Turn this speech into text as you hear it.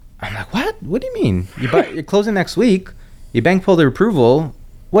I'm like, what? What do you mean? You're closing next week. You bank pulled the approval.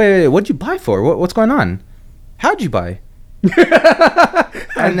 Wait, what'd you buy for? What's going on? How'd you buy?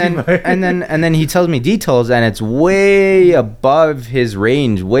 and then he tells me details, and it's way above his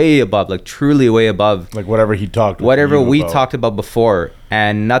range, way above, like truly way above, like whatever we talked about before,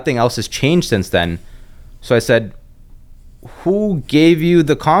 and nothing else has changed since then. So I said, who gave you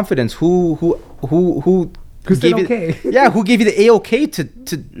the confidence? Who gave you who gave you the A-OK to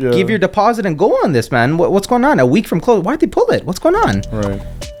give your deposit and go on this, man? What's going on? A week from close, why'd they pull it? What's going on? Right.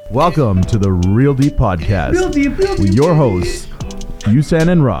 Welcome to the Real Deep Podcast. Real Deep. With your hosts, Yusan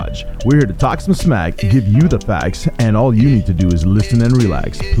and Raj. We're here to talk some smack, give you the facts, and all you need to do is listen and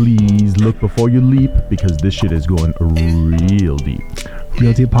relax. Please look before you leap, because this shit is going real deep.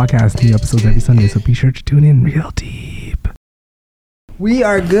 Real Deep Podcast, new episodes every Sunday, so be sure to tune in. Real Deep. We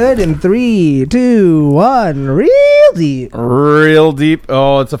are good in 3, 2, 1. Real Deep. Real Deep.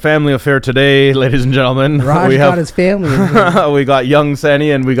 Oh, it's a family affair today, ladies and gentlemen. Raj got his family. We got young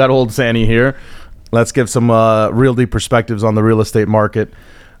Saini and we got old Saini here. Let's give some real deep perspectives on the real estate market.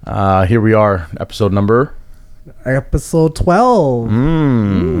 Here we are, episode 12.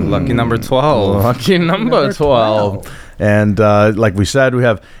 Lucky number 12. Lucky number 12. And like we said, we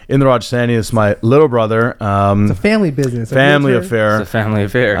have Inderraj Saini. This is my little brother. It's a family business. Family affair. It's a family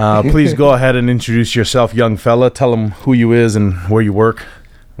affair. Please go ahead and introduce yourself, young fella. Tell them who you is and where you work.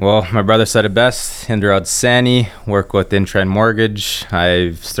 Well, my brother said it best. Inderraj Saini, work with Intrend Mortgage.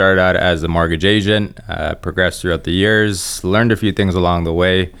 I've started out as a mortgage agent, progressed throughout the years, learned a few things along the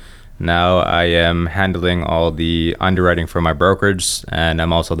way. Now I am handling all the underwriting for my brokerage, and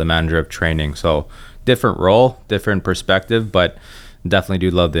I'm also the manager of training. So different role, different perspective, but definitely do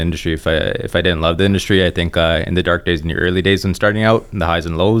love the industry. If I didn't love the industry, I think in the dark days and the early days when starting out, the highs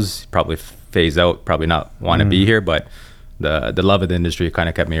and lows, probably phase out, probably not want to be here, but the love of the industry kind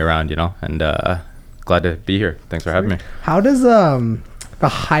of kept me around, and glad to be here. Thanks for having me. How does the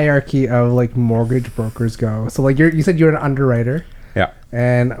hierarchy of like mortgage brokers go? So like you said you're an underwriter. Yeah.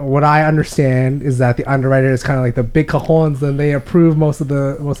 And what I understand is that the underwriter is kind of like the big cajones, and they approve most of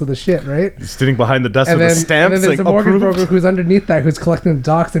the shit, right? Sitting behind the desk with the stamps. And then there's a mortgage broker who's underneath that, who's collecting the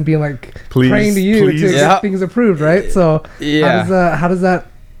docs and being like praying to you to get things approved, right? So how does that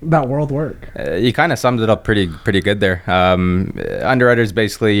world work? You kind of summed it up pretty good there. Underwriters,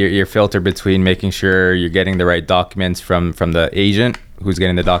 basically your filter between making sure you're getting the right documents from the agent, who's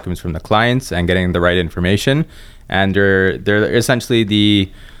getting the documents from the clients, and getting the right information. And they're essentially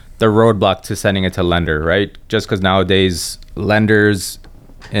the roadblock to sending it to lender, right? Just because nowadays lenders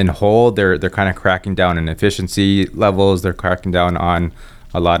in whole, they're kind of cracking down on efficiency levels. They're cracking down on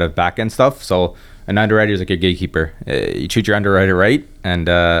a lot of back end stuff. So an underwriter is like your gatekeeper. You treat your underwriter right, and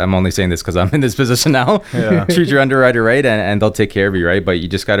I'm only saying this because I'm in this position now. Yeah. Treat your underwriter right, and they'll take care of you, right? But you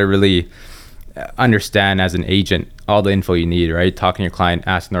just got to really understand as an agent all the info you need, right? Talking to your client,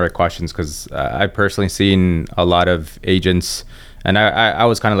 asking the right questions, because I've personally seen a lot of agents, and I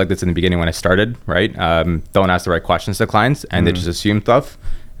was kind of like this in the beginning when I started, right? Don't ask the right questions to clients, and they just assume stuff,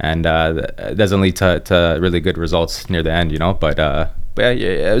 and it doesn't lead to really good results near the end, but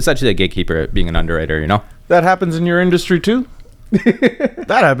yeah, essentially a gatekeeper being an underwriter, That happens in your industry too?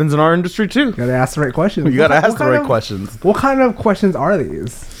 That happens in our industry too. You gotta ask the right questions. You gotta ask the right questions. What kind of questions are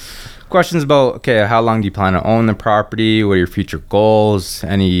these? Questions about, okay, how long do you plan to own the property? What are your future goals?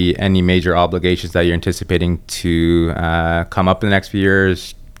 Any major obligations that you're anticipating to come up in the next few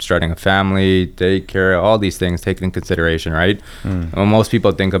years? Starting a family, daycare, all these things taken in consideration, right? When most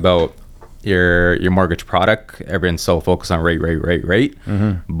people think about your mortgage product, everyone's so focused on rate.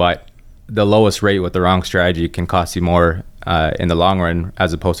 But the lowest rate with the wrong strategy can cost you more in the long run,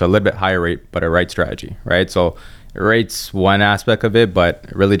 as opposed to a little bit higher rate, but a right strategy, right? So rate's one aspect of it, but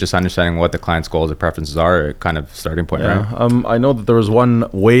really just understanding what the client's goals or preferences are, a kind of starting point. Yeah. Right? I know that there was one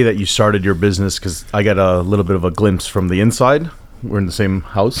way that you started your business, because I got a little bit of a glimpse from the inside. We're in the same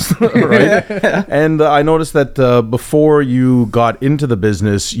house, right? And I noticed that before you got into the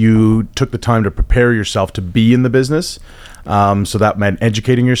business, you took the time to prepare yourself to be in the business. So that meant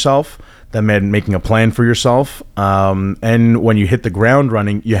educating yourself. That meant making a plan for yourself. And when you hit the ground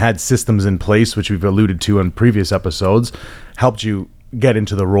running, you had systems in place, which we've alluded to in previous episodes, helped you get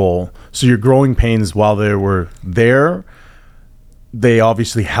into the role. So your growing pains while they were there, they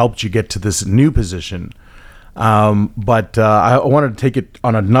obviously helped you get to this new position. But I wanted to take it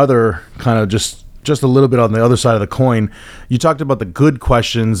on another kind of just a little bit on the other side of the coin. You talked about the good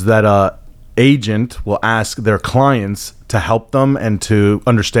questions that agent will ask their clients to help them and to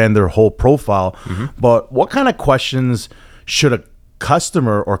understand their whole profile. But what kind of questions should a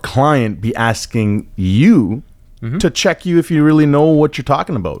customer or client be asking you to check you if you really know what you're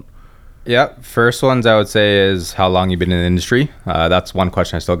talking about? Yeah, first ones I would say is how long you've been in the industry. That's one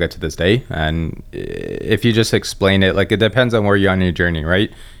question I still get to this day. And if you just explain it, like it depends on where you're on your journey,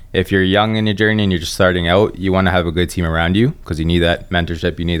 right? If you're young in your journey and you're just starting out, you want to have a good team around you because you need that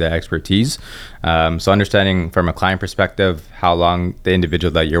mentorship, you need that expertise. So understanding from a client perspective how long the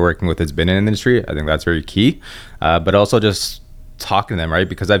individual that you're working with has been in the industry, I think that's very key. But also just talking to them, right?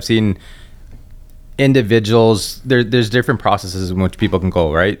 Because I've seen individuals, there's different processes in which people can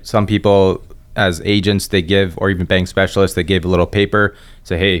go, right? Some people as agents, they give, or even bank specialists, they give a little paper,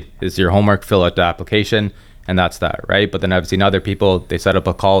 say, hey, this is your homework, fill out the application, and that's that, right? But then I've seen other people, they set up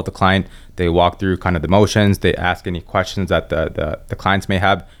a call with the client, they walk through kind of the motions, they ask any questions that the clients may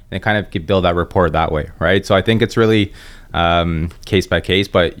have, and they kind of build that rapport that way, right? So I think it's really case by case,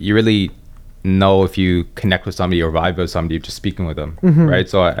 but you really know if you connect with somebody or vibe with somebody just speaking with them, right?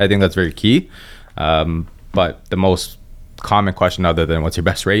 So I think that's very key. But the most common question other than what's your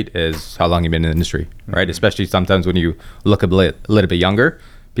best rate is how long you've been in the industry, right? Especially sometimes when you look a little bit younger,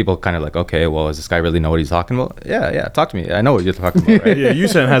 people kind of like, okay, well, does this guy really know what he's talking about? Yeah, talk to me. I know what you're talking about, right? Yeah,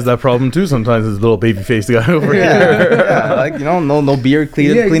 Usain has that problem too. Sometimes his little baby-faced guy over here. Yeah, like, no beard,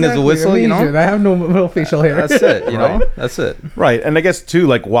 clean as a whistle, you know? I have no little facial hair. That's it, you know? That's it. Right. And I guess too,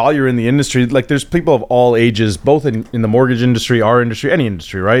 like while you're in the industry, like there's people of all ages, both in the mortgage industry, our industry, any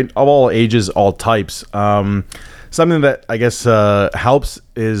industry, right? Of all ages, all types. Something that I guess helps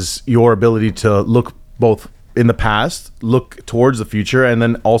is your ability to look both in the past, look towards the future, and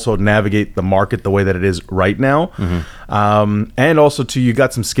then also navigate the market the way that it is right now. And also too, you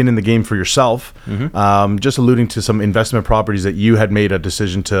got some skin in the game for yourself. Just alluding to some investment properties that you had made a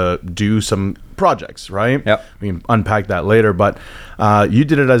decision to do some projects, right? Yep. We can unpack that later, but you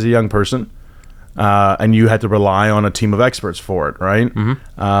did it as a young person, and you had to rely on a team of experts for it, right?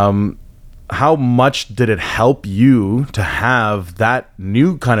 How much did it help you to have that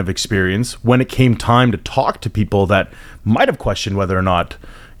new kind of experience when it came time to talk to people that might have questioned whether or not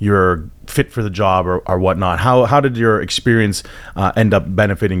you're fit for the job or whatnot? How did your experience end up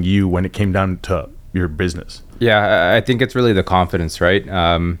benefiting you when it came down to your business? Yeah, I think it's really the confidence, right?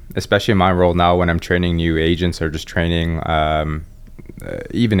 Especially in my role now when I'm training new agents or just training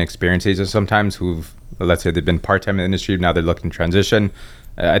even experienced agents sometimes who've, let's say they've been part-time in the industry, now they're looking to transition.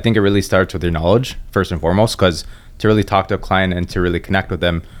 I think it really starts with your knowledge first and foremost, because to really talk to a client and to really connect with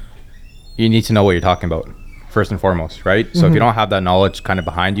them, you need to know what you're talking about first and foremost, right? So if you don't have that knowledge kind of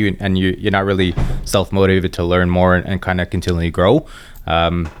behind you and you're not really self-motivated to learn more and kind of continually grow,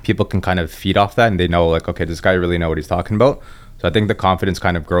 people can kind of feed off that and they know like, okay, this guy really know what he's talking about. So I think the confidence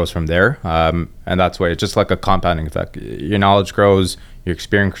kind of grows from there. And that's why it's just like a compounding effect. Your knowledge grows, your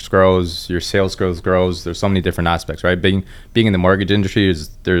experience grows, your sales growth grows. There's so many different aspects, right? Being in the mortgage industry,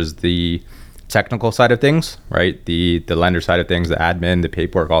 there's the technical side of things, right? The lender side of things, the admin, the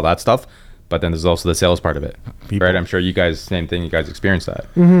paperwork, all that stuff. But then there's also the sales part of it, right? I'm sure you guys, same thing, you guys experience that.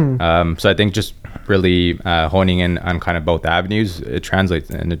 So I think just really honing in on kind of both avenues, it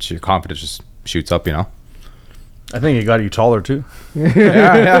translates and your confidence just shoots up, you know? I think it got you taller too.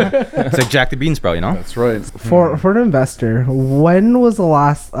 Yeah. It's like Jack the Beansprout, you know? That's right. For an investor, when was the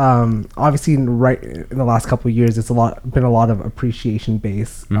last? Obviously, right in the last couple of years, it's been a lot of appreciation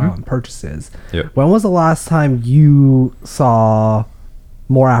based purchases. Yep. When was the last time you saw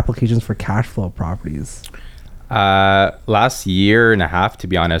more applications for cash flow properties? Last year and a half, to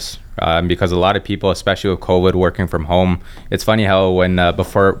be honest, because a lot of people, especially with COVID, working from home. It's funny how when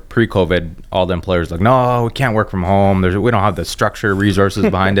before pre-COVID, all the employers like, no, we can't work from home. We don't have the structure, resources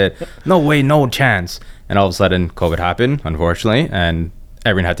behind it. No way, no chance. And all of a sudden, COVID happened, unfortunately, and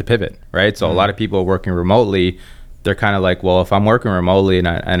everyone had to pivot, right? So a lot of people working remotely, they're kind of like, well, if I'm working remotely and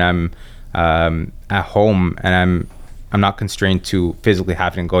I'm at home and I'm not constrained to physically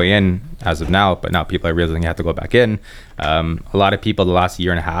having to go in as of now, but now people are realizing you have to go back in. A lot of people the last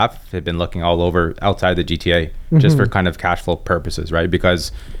year and a half have been looking all over outside the GTA just for kind of cash flow purposes, right?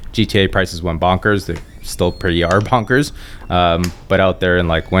 Because GTA prices went bonkers. They still pretty are bonkers. But out there in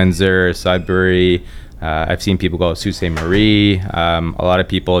like Windsor, Sudbury, I've seen people go Sault Ste. Marie. A lot of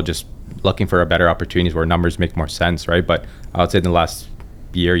people just looking for a better opportunities where numbers make more sense, right? But I would say in the last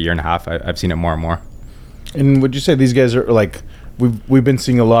year and a half, I've seen it more and more. And would you say these guys are like, we've been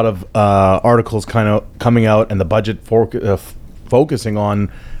seeing a lot of articles kind of coming out and the budget focusing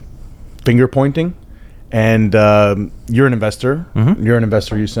on finger pointing, and you're an investor. You're an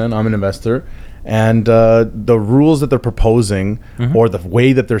investor, Usain. I'm an investor. And the rules that they're proposing or the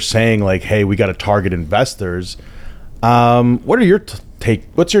way that they're saying like, hey, we got to target investors. What are your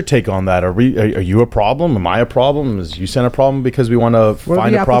what's your take on that? Are you a problem? Am I a problem? Is Usain a problem because we want to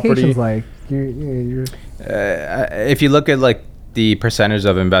find a property? Like? If you look at like the percentage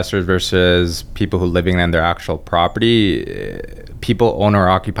of investors versus people who living in their actual property, people own or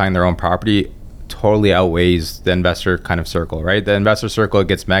occupying their own property totally outweighs the investor kind of circle, right? The investor circle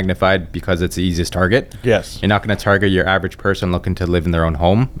gets magnified because it's the easiest target. Yes. You're not going to target your average person looking to live in their own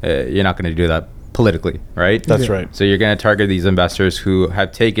home. You're not going to do that politically, right? That's right. So you're going to target these investors who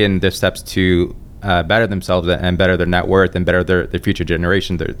have taken the steps to better themselves and better their net worth and better their future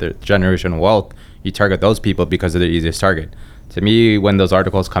generation, their generational wealth. You target those people because they're the easiest target. To me, when those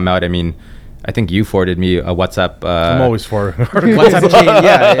articles come out, I mean, I think you forwarded me a WhatsApp. I'm always for WhatsApp chain.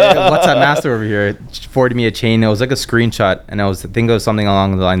 Yeah, WhatsApp master over here forwarded me a chain. It was like a screenshot, and I think it was something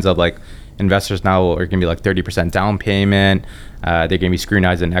along the lines of like, investors now are gonna be like 30% down payment. They're gonna be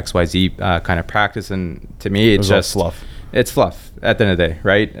scrutinized in XYZ kind of practice, and to me, it's just fluff. It's fluff at the end of the day,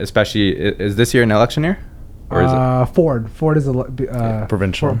 right? Especially, is this year an election year? Or is it? Ford is a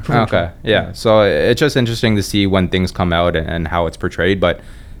provincial. Okay, yeah. So it's just interesting to see when things come out and how it's portrayed, but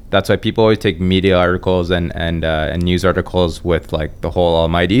that's why people always take media articles and news articles with like the whole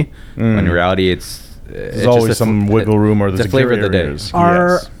almighty. When in reality, it's always some wiggle room or the flavor of the day.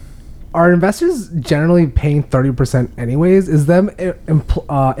 Are investors generally paying 30% anyways? Is them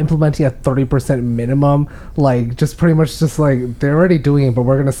implementing a 30% minimum, like just pretty much just like they're already doing it, but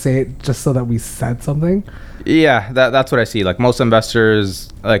we're gonna say it just so that we said something? Yeah, that's what I see. Like most investors,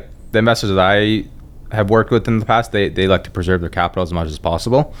 like the investors that I have worked with in the past, they like to preserve their capital as much as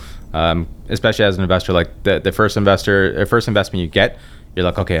possible. Especially as an investor, like the first investment you get, you're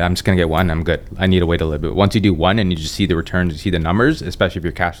like, okay, I'm just gonna get one, I'm good. I need to wait a little bit. Once you do one and you just see the returns, you see the numbers, especially if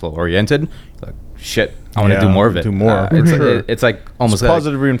you're cash flow oriented, you're like, shit, I want to do more of it. Do more. It's like almost it's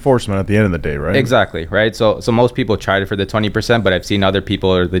positive reinforcement at the end of the day, right? Exactly, right? So most people try it for the 20%, but I've seen other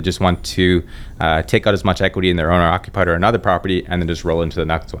people that just want to take out as much equity in their owner occupied or another property and then just roll into the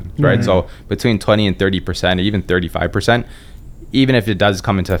next one, right? So between 20 and 30%, or even 35%, even if it does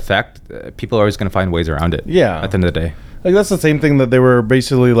come into effect, people are always going to find ways around it. Yeah. At the end of the day. Like that's the same thing that they were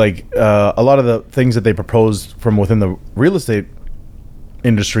basically like a lot of the things that they proposed from within the real estate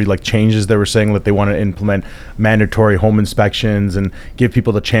industry, like changes they were saying that they want to implement mandatory home inspections and give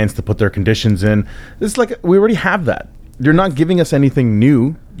people the chance to put their conditions in. It's like we already have that. You're not giving us anything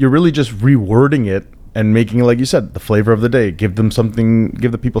new. You're really just rewording it and making it, like you said, the flavor of the day. Give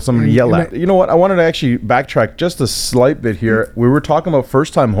the people something to yell at. You know what? I wanted to actually backtrack just a slight bit here. We were talking about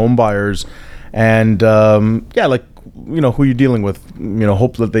first-time home buyers and like, you know, who you're dealing with, you know,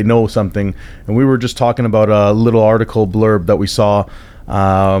 hope that they know something. And we were just talking about a little article blurb that we saw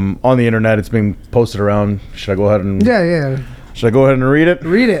on the internet. It's being posted around. Should I go ahead and should I go ahead and read it?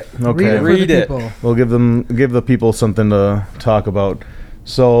 Read it. Okay. Read it for the people. We'll give the people something to talk about.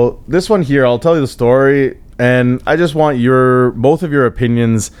 So this one here, I'll tell you the story, and I just want both of your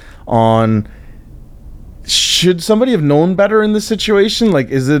opinions on, should somebody have known better in this situation? Like,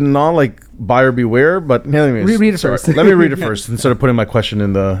 is it not like buyer beware? But anyways, read it first. Let me read it first instead of putting my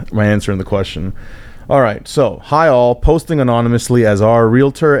answer in the question. All right. So, hi all. Posting anonymously as our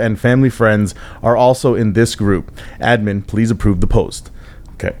realtor and family friends are also in this group. Admin, please approve the post.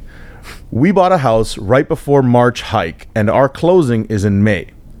 Okay. We bought a house right before March hike, and our closing is in May.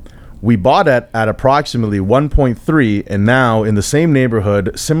 We bought it at approximately 1.3, and now in the same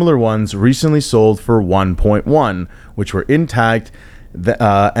neighborhood, similar ones recently sold for 1.1, which were intact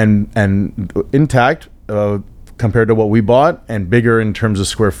intact compared to what we bought, and bigger in terms of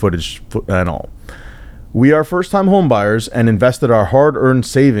square footage and all. We are first-time home buyers and invested our hard-earned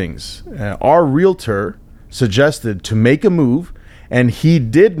savings. Our realtor suggested to make a move, and he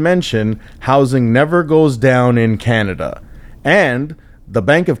did mention housing never goes down in Canada, and the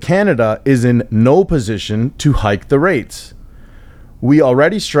Bank of Canada is in no position to hike the rates. We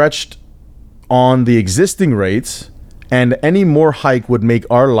already stretched on the existing rates, and any more hike would make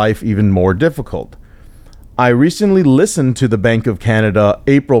our life even more difficult. I recently listened to the Bank of Canada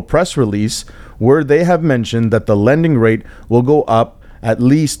April press release where they have mentioned that the lending rate will go up at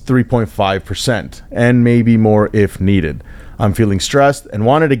least 3.5% and maybe more if needed. I'm feeling stressed and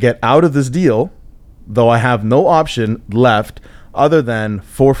wanted to get out of this deal, though I have no option left other than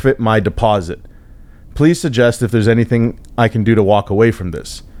forfeit my deposit. Please suggest if there's anything I can do to walk away from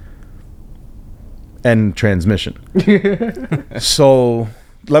this. End transmission. So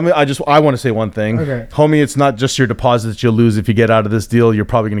I want to say one thing. Okay. Homie, it's not just your deposit that you'll lose if you get out of this deal. You're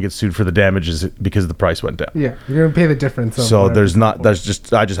probably going to get sued for the damages because the price went down. Yeah, you're going to pay the difference. So I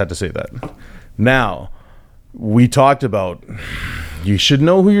just had to say that. Now, we talked about you should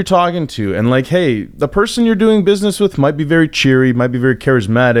know who you're talking to, and like, hey, the person you're doing business with might be very cheery, might be very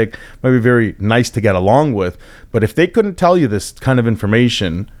charismatic, might be very nice to get along with, but if they couldn't tell you this kind of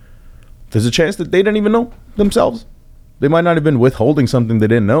information, there's a chance that they didn't even know themselves. They might not have been withholding something they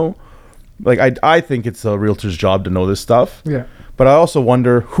didn't know. Like, I think it's a realtor's job to know this stuff. Yeah. But I also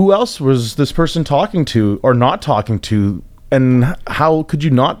wonder, who else was this person talking to or not talking to? And how could you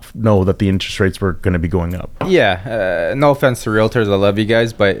not know that the interest rates were going to be going up? Yeah, no offense to realtors, I love you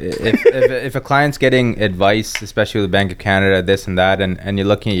guys, but if a client's getting advice, especially with the Bank of Canada, this and that, and you're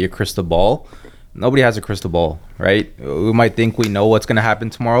looking at your crystal ball, nobody has a crystal ball, right? We might think we know what's going to happen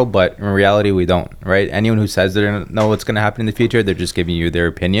tomorrow, but in reality, we don't, right? Anyone who says they don't know what's going to happen in the future, they're just giving you their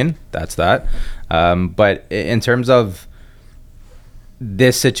opinion. That's that. But in terms of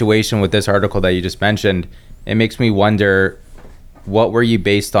this situation with this article that you just mentioned, it makes me wonder, what were you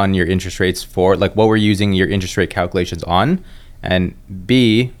based on your interest rates for? Like, what were you using your interest rate calculations on? And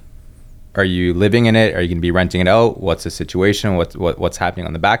B, are you living in it? Are you going to be renting it out? What's the situation? What's happening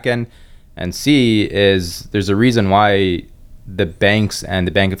on the back end? And C is, there's a reason why the banks and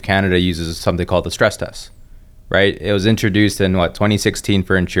the Bank of Canada uses something called the stress test, right? It was introduced in 2016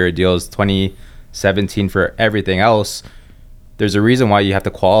 for insured deals, 2017 for everything else. There's a reason why you have to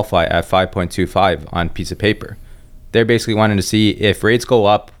qualify at 5.25 on piece of paper. They're basically wanting to see if rates go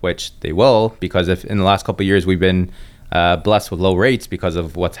up, which they will, because if in the last couple of years we've been blessed with low rates because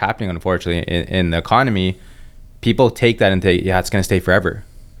of what's happening, unfortunately, in the economy, people take that and think, yeah, it's going to stay forever.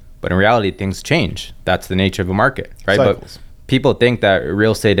 But in reality, things change. That's the nature of a market, right? Cycles. But people think that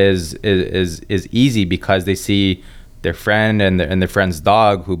real estate is easy because they see their friend and their friend's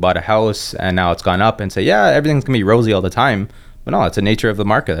dog who bought a house and now it's gone up and say, yeah, everything's going to be rosy all the time. But no, it's the nature of the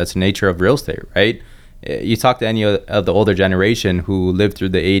market. That's the nature of real estate, right? You talk to any of the older generation who lived through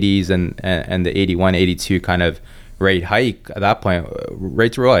the 80s and the 81, 82 kind of rate hike. At that point,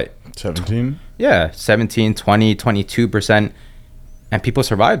 rates were what? 17? Yeah, 17, 20, 22%. And people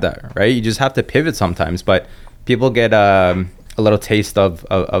survive that, right? You just have to pivot sometimes. But people get a little taste of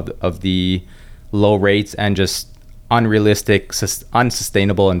the low rates and just unrealistic,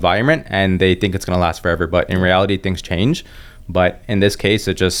 unsustainable environment, and they think it's going to last forever. But in reality, things change. But in this case,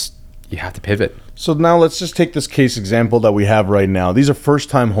 you have to pivot. So now let's just take this case example that we have right now. These are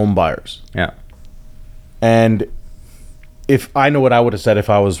first-time home buyers. Yeah. And if I know what I would have said if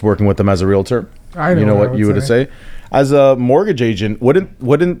I was working with them as a realtor, I know you know what I what you would say. As a mortgage agent,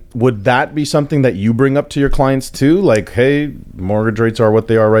 would that be something that you bring up to your clients too? Like, hey, mortgage rates are what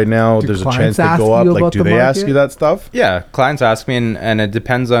they are right now. There's a chance they go up. Like, do they ask you that stuff? Yeah, clients ask me, and it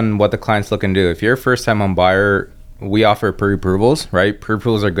depends on what the client's looking to do. If you're a first-time home buyer, we offer pre-approvals, right?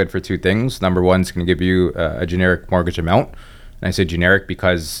 Pre-approvals are good for two things. Number one, it's going to give you a generic mortgage amount. And I say generic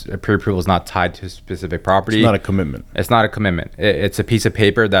because a pre-approval is not tied to a specific property. It's not a commitment. It's not a commitment. It's a piece of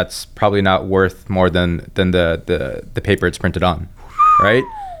paper that's probably not worth more than the paper it's printed on, right?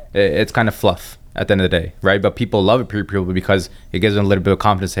 It's kind of fluff at the end of the day, right? But people love a pre-approval because it gives them a little bit of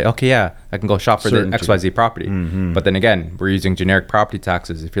confidence to say, okay, yeah, I can go shop for Certainty. the XYZ property. Mm-hmm. But then again, we're using generic property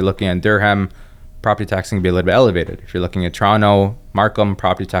taxes. If you're looking at Durham, property taxing can be a little bit elevated. If you're looking at Toronto, Markham,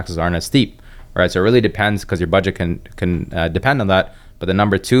 property taxes aren't as steep, right? So it really depends because your budget can depend on that. But the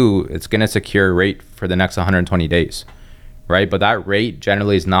number two, it's going to secure a rate for the next 120 days, right? But that rate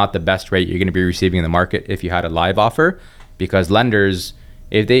generally is not the best rate you're going to be receiving in the market if you had a live offer, because lenders,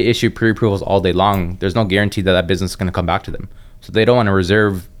 if they issue pre-approvals all day long, there's no guarantee that business is going to come back to them. So they don't want to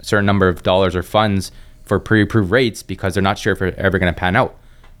reserve a certain number of dollars or funds for pre-approved rates because they're not sure if it's ever going to pan out.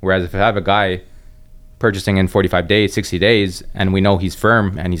 Whereas if I have a guy purchasing in 45 days, 60 days, and we know he's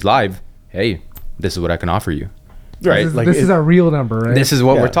firm and he's live, hey, this is what I can offer you. Right? This is a real number, right? This is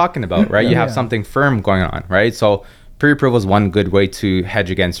what we're talking about, right? You have something firm going on, right? So pre-approval is one good way to hedge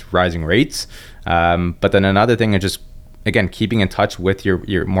against rising rates. But then another thing is just, again, keeping in touch with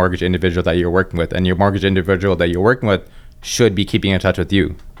your mortgage individual that you're working with, and your mortgage individual that you're working with should be keeping in touch with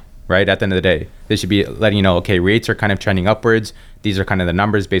you, right? At the end of the day, they should be letting you know, okay, rates are kind of trending upwards. These are kind of the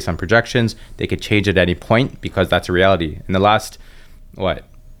numbers based on projections. They could change at any point because that's a reality. In the last,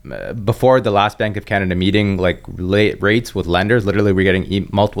 before the last Bank of Canada meeting, like rates with lenders, literally we're getting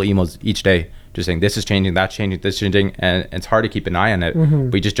multiple emails each day just saying this is changing, that's changing, this is changing, and it's hard to keep an eye on it. Mm-hmm.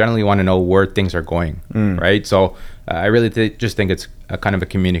 We just generally want to know where things are going, right? So I really just think it's a kind of a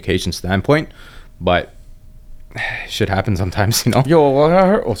communication standpoint, but shit happens sometimes, you know.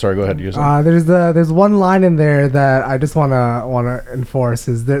 Sorry, go ahead. There's one line in there that I just wanna enforce,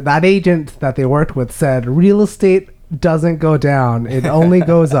 is that agent that they worked with said real estate doesn't go down, it only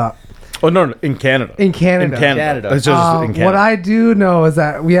goes up. Oh no, in Canada. In Canada. It's just in Canada. What I do know is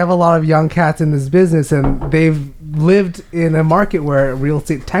that we have a lot of young cats in this business, and they've lived in a market where real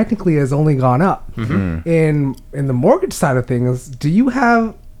estate technically has only gone up. Mm-hmm. In the mortgage side of things, do you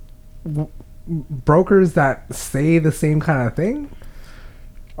have brokers that say the same kind of thing?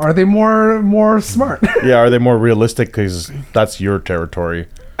 Are they more smart? Yeah, are they more realistic because that's your territory?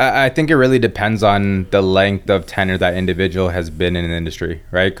 I think it really depends on the length of tenure that individual has been in the industry,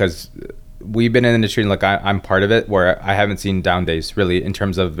 right? Because we've been in the industry, and like I'm part of it, where I haven't seen down days really in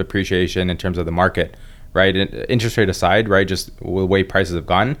terms of appreciation, in terms of the market, right? Interest rate aside, right? Just the way prices have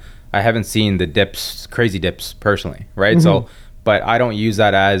gone, I haven't seen the dips, crazy dips personally, right? So, but I don't use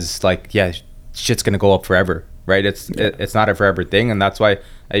that as like, yeah, shit's gonna go up forever, right? It's not a forever thing, and that's why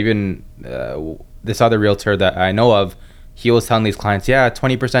I even this other realtor that I know of, he was telling these clients, yeah,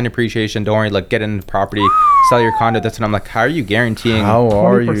 20% appreciation, don't worry, like get in the property, sell your condo. That's, and I'm like, how are you guaranteeing? How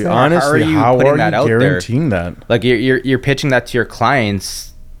are you 20%? honestly? How putting are that you out there? guaranteeing that? Like you're pitching that to your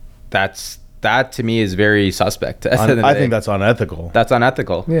clients. That to me is very suspect. I think that's unethical. That's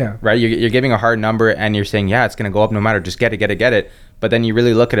unethical. Yeah. Right. You're giving a hard number and you're saying, yeah, it's gonna go up no matter. Just get it. But then you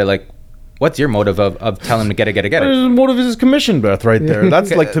really look at it like, what's your motive of telling them to get it? The motive is his commission, Beth, right there.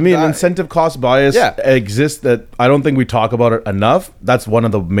 That's like, to me, an incentive cost bias exists that I don't think we talk about it enough. That's one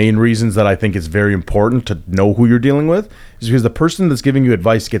of the main reasons that I think it's very important to know who you're dealing with, is because the person that's giving you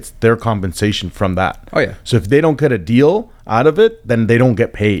advice gets their compensation from that. Oh yeah. So if they don't get a deal out of it, then they don't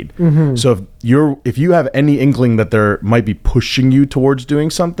get paid. So if you have any inkling that they might be pushing you towards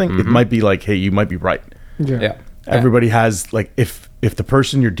doing something, it might be like, hey, you might be right. Yeah. Everybody has, like, if the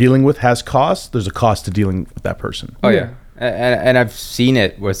person you're dealing with has costs, there's a cost to dealing with that person. Oh yeah. And I've seen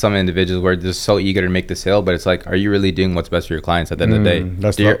it with some individuals where they're so eager to make the sale, but it's like, are you really doing what's best for your clients at the end of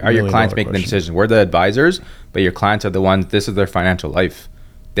the day? Are your clients making the decision? We're the advisors, but your clients are the ones, this is their financial life.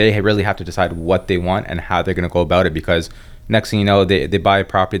 They really have to decide what they want and how they're going to go about it, because next thing you know, they buy a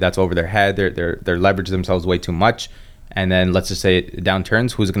property that's over their head, they're leveraging themselves way too much, and then let's just say it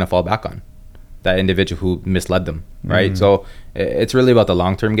downturns, who's going to fall back on? That individual who misled them, right? So it's really about the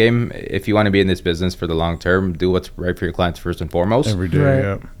long-term game. If you want to be in this business for the long term, do what's right for your clients first and foremost. Every day, Right.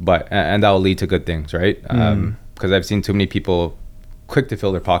 yeah. But and that will lead to good things, right? Because I've seen too many people quick to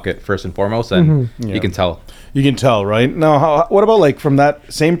fill their pocket first and foremost, and Yeah. you can tell. You can tell, right? Now, what about, like, from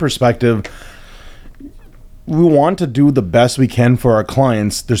that same perspective, we want to do the best we can for our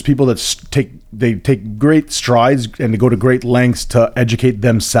clients. There's people that take great strides and they go to great lengths to educate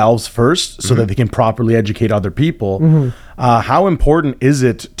themselves first so that they can properly educate other people. How important is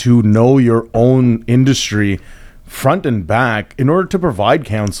it to know your own industry front and back in order to provide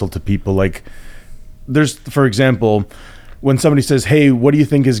counsel to people? Like, there's, for example, when somebody says, hey, what do you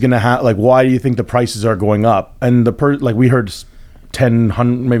think is going to happen? Like, why do you think the prices are going up? And like, we heard 10,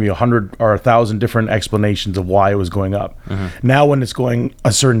 100, maybe 100 or 1,000 different explanations of why it was going up. Now, when it's going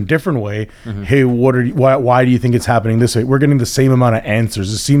a certain different way, hey, why do you think it's happening this way? We're getting the same amount of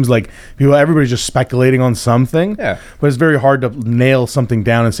answers. It seems like everybody's just speculating on something. Yeah. But it's very hard to nail something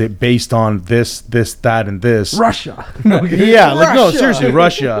down and say based on this, that, and this. Russia. Yeah, like, no, seriously,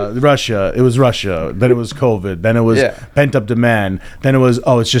 Russia. It was Russia. Then it was COVID. Then it was pent up demand. Then it was,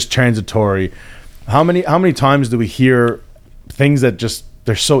 it's just transitory. How many times do we hear things that just,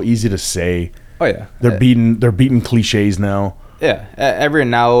 they're so easy to say? Oh yeah. They're beaten cliches now. Yeah. Everyone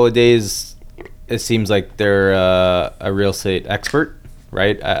nowadays, it seems like they're a real estate expert,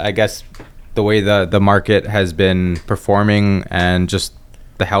 right? I guess the way the market has been performing, and just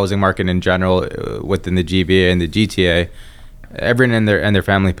the housing market in general within the GVA and the GTA, everyone and their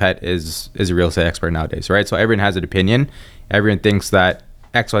family pet is a real estate expert nowadays, right? So everyone has an opinion. Everyone thinks that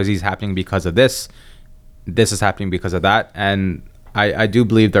XYZ is happening because of this is happening because of that. And I do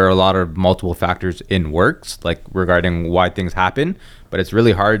believe there are a lot of multiple factors in works, like regarding why things happen, but it's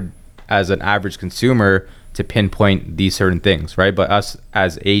really hard as an average consumer to pinpoint these certain things, right? But us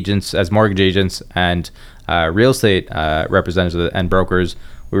as agents, as mortgage agents and real estate representatives and brokers,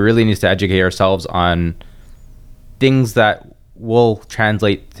 we really need to educate ourselves on things that will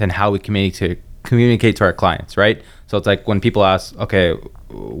translate in how we communicate to our clients, right? So it's like when people ask, okay,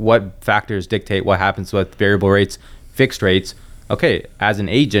 what factors dictate what happens with variable rates, fixed rates? Okay, as an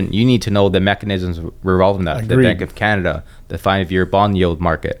agent, you need to know the mechanisms revolving that. Agreed. The Bank of Canada, the 5-year bond yield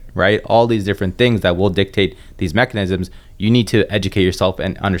market, right? All these different things that will dictate these mechanisms. You need to educate yourself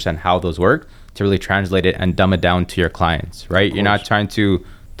and understand how those work to really translate it and dumb it down to your clients, right? You're not trying to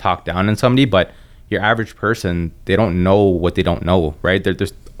talk down on somebody, but your average person, they don't know what they don't know, right?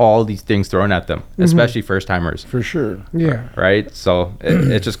 There's all these things thrown at them, especially first timers. For sure. Yeah. Right. So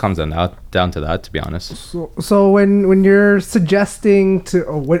it just comes down to that, to be honest. So when you're suggesting to,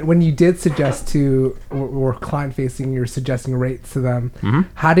 or when you did suggest to, or client facing, you're suggesting rates to them,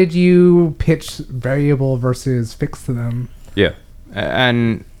 how did you pitch variable versus fixed to them? Yeah.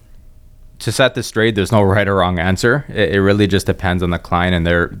 And to set this straight, there's no right or wrong answer. It really just depends on the client and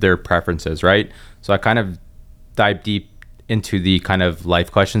their preferences, right? So I kind of dive deep into the kind of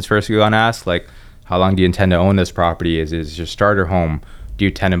life questions first you want to ask, like how long do you intend to own this property? Is your starter home? Do you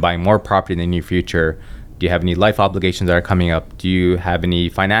intend on buying more property in the near future? Do you have any life obligations that are coming up? Do you have any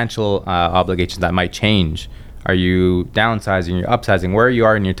financial obligations that might change? Are you downsizing? You're upsizing? Where you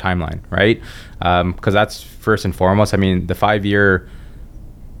are in your timeline, right? Because that's first and foremost. I mean, the 5-year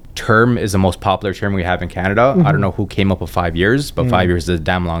term is the most popular term we have in Canada. I don't know who came up with 5 years, but 5 years is a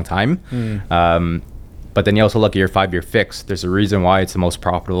damn long time. But then you also look at your 5-year fix. There's a reason why it's the most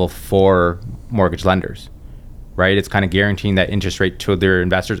profitable for mortgage lenders, right? It's kind of guaranteeing that interest rate to their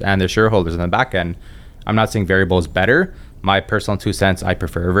investors and their shareholders on the back end. I'm not saying variable is better. My personal 2 cents, I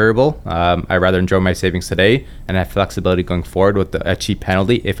prefer variable. I rather enjoy my savings today and have flexibility going forward with a cheap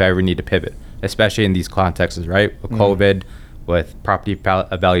penalty if I ever need to pivot, especially in these contexts, right? With COVID, with property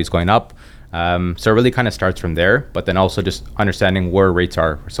values going up. So it really kind of starts from there, but then also just understanding where rates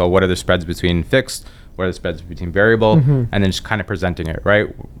are. So what are the spreads between fixed? What are the spreads between variable? And then just kind of presenting it, right?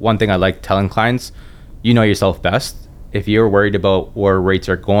 One thing I like telling clients, you know yourself best. If you're worried about where rates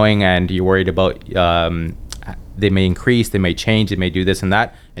are going and you're worried about they may increase, they may change, they may do this and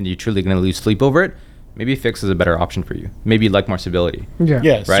that, and you're truly going to lose sleep over it, maybe fix is a better option for you. Maybe you'd like more stability. Yeah,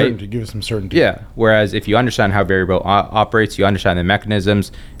 right? certainty. Give us some certainty. Yeah. Whereas if you understand how variable operates, you understand the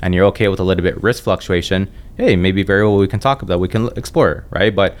mechanisms, and you're okay with a little bit risk fluctuation, hey, maybe variable we can talk about, we can explore,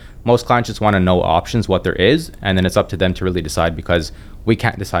 right? But most clients just want to know options, what there is, and then it's up to them to really decide because we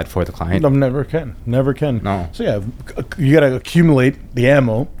can't decide for the client. No, never can. No. So yeah, you got to accumulate the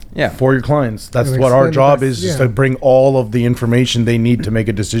ammo for your clients. That's And what our explain the job best, is, just to bring all of the information they need to make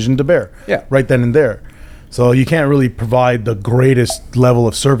a decision to bear. Yeah. Right then and there. So you can't really provide the greatest level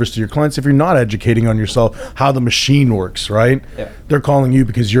of service to your clients if you're not educating on yourself how the machine works, right? Yeah. They're calling you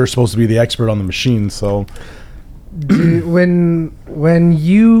because you're supposed to be the expert on the machine. So when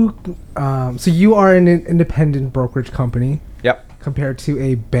you so you are an independent brokerage company Yep. compared to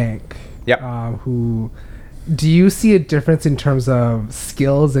a bank. Yep. Who do you see a difference in terms of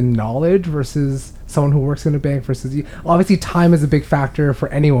skills and knowledge versus someone who works in a bank versus you? Obviously, time is a big factor for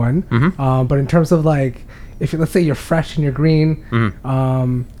anyone. But in terms of like, if let's say you're fresh and you're green,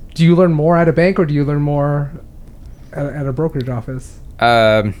 do you learn more at a bank or do you learn more at a brokerage office?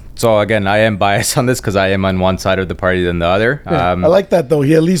 So again, I am biased on this because I am on one side of the party than the other. I like that though.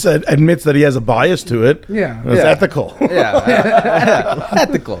 He at least admits that he has a bias to it. Yeah. It's ethical.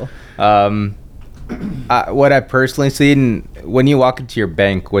 Ethical. What I've personally seen when you walk into your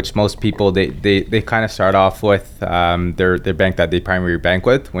bank, which most people they kind of start off with their bank that they primary bank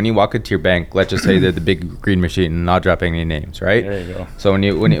with. When you walk into your bank, let's just say they're the big green machine, not dropping any names, right? There you go. So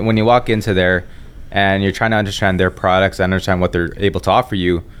when you walk into there and you're trying to understand their products, understand what they're able to offer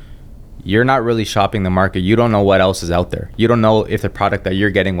you, you're not really shopping the market. You don't know what else is out there. You don't know if the product that you're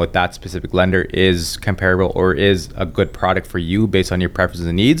getting with that specific lender is comparable or is a good product for you based on your preferences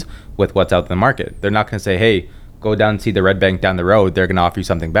and needs with what's out in the market. They're not going to say, hey, go down and see the red bank down the road. They're going to offer you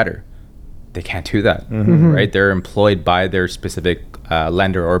something better. They can't do that, right? They're employed by their specific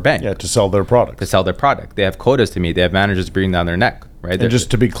lender or bank. Yeah, to sell their product. To sell their product. They have quotas to meet. They have managers breathing down their neck, right? And just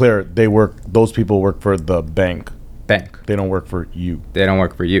to be clear, those people work for the bank. They don't work for you. They don't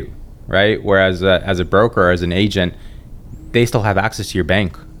work for you. Right? Whereas as a broker or as an agent, they still have access to your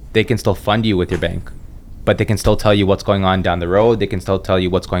bank. They can still fund you with your bank, but they can still tell you what's going on down the road. They can still tell you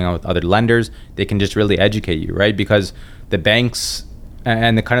what's going on with other lenders. They can just really educate you, right? Because the banks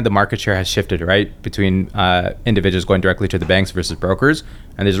and the kind of the market share has shifted, right? Between individuals going directly to the banks versus brokers.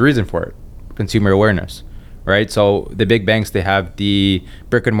 And there's a reason for it. Consumer awareness, right? So the big banks, they have the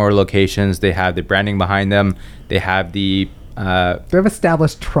brick and mortar locations. They have the branding behind them. They have they have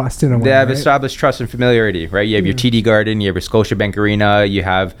established trust in a way. They have right? established trust and familiarity, right? You have your TD Garden, you have your Scotiabank Arena, you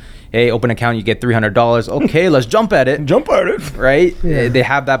have, hey, open account, you get $300. Okay, let's jump at it. Right? Yeah. They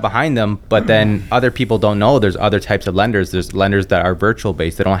have that behind them, but then other people don't know there's other types of lenders. There's lenders that are virtual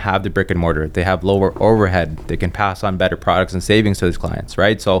based. They don't have the brick and mortar. They have lower overhead. They can pass on better products and savings to these clients,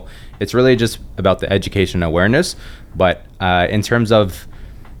 right? So it's really just about the education and awareness. But in terms of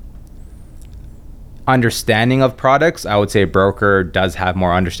understanding of products, I would say a broker does have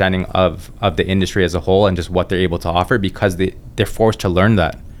more understanding of the industry as a whole and just what they're able to offer because they're forced to learn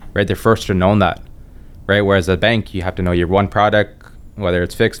that, right? They're forced to know that, right? Whereas a bank, you have to know your one product, whether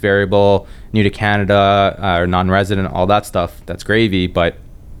it's fixed, variable, new to Canada, or non-resident, all that stuff. That's gravy, but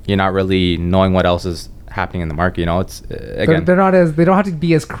you're not really knowing what else is happening in the market. You know, it's again, they don't have to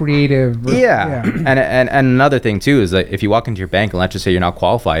be as creative. And another thing too is that if you walk into your bank and let's just say you're not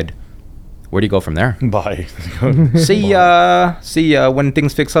qualified, where do you go from there? Bye. See when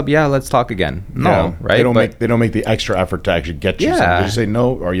things fix up. Yeah, let's talk again. No, right? They don't make the extra effort to actually get you something. They just say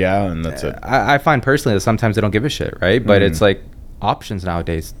no or yeah, and that's it. I find personally that sometimes they don't give a shit, right? But it's like options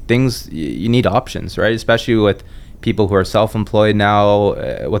nowadays. Things you need options, right? Especially with people who are self-employed now.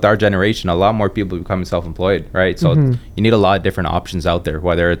 With our generation, a lot more people becoming self-employed, right? So you need a lot of different options out there.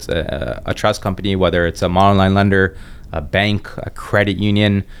 Whether it's a trust company, whether it's a monoline lender, a bank, a credit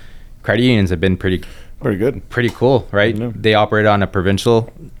union. Credit unions have been pretty good, pretty cool, right? Yeah. They operate on a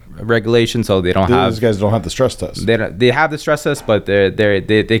provincial regulation, so they don't have. These guys don't have the stress test. They have the stress test, but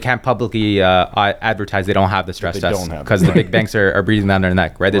they can't publicly advertise they don't have the stress test because the big banks are breathing down their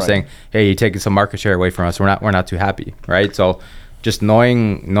neck, right? They're saying, "Hey, you're taking some market share away from us. We're not too happy," right? So just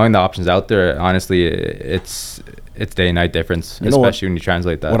knowing the options out there, honestly, it's day and night difference, especially when you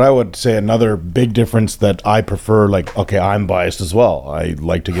translate that. What I would say another big difference that I prefer, like, okay, I'm biased as well. I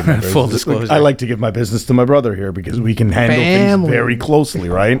like to give my full disclosure. I like to give my business to my brother here because we can handle things very closely,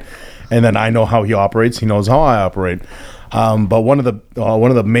 right? And then I know how he operates. He knows how I operate. But one of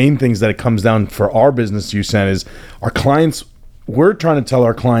the main things that it comes down for our business, Yusan, is our clients. We're trying to tell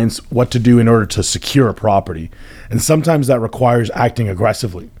our clients what to do in order to secure a property, and sometimes that requires acting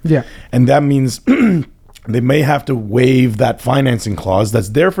aggressively. Yeah, and that means. They may have to waive that financing clause that's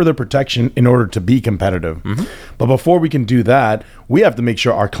there for their protection in order to be competitive. But before we can do that, we have to make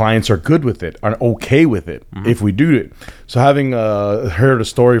sure our clients are good with it, are okay with it if we do it. So having heard a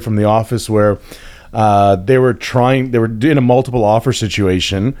story from the office where they were doing a multiple offer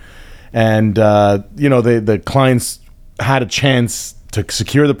situation, and the clients had a chance to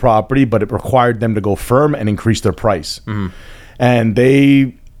secure the property, but it required them to go firm and increase their price. And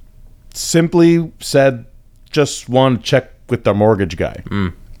they simply said, just want to check with our mortgage guy.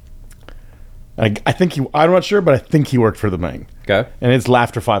 I think I'm not sure, but I think he worked for the bank. Okay. And it's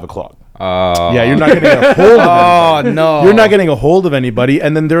after 5 o'clock. Yeah, you're not getting a hold of anybody. Oh, no. You're not getting a hold of anybody.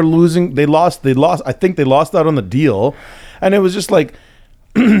 And then they're losing. They lost. I think they lost out on the deal. And it was just like,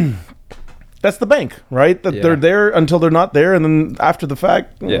 that's the bank, right? That they're there until they're not there. And then after the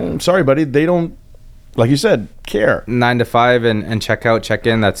fact, sorry, buddy, they don't, like you said, care. 9 to 5 and check out, check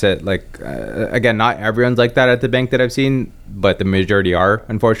in. That's it. Like, again, not everyone's like that at the bank that I've seen, but the majority are,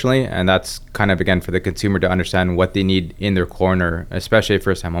 unfortunately. And that's kind of, again, for the consumer to understand what they need in their corner, especially a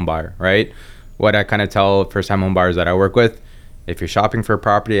first-time home buyer, right? What I kind of tell first-time home buyers that I work with, if you're shopping for a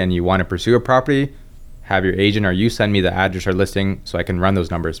property and you want to pursue a property, have your agent or you send me the address or listing so I can run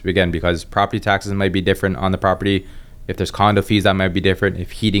those numbers. Again, because property taxes might be different on the property. If there's condo fees, that might be different.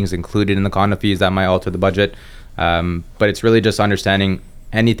 If heating's included in the condo fees, that might alter the budget. But it's really just understanding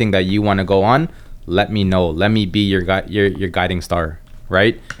anything that you want to go on. Let me know. Let me be your guiding star,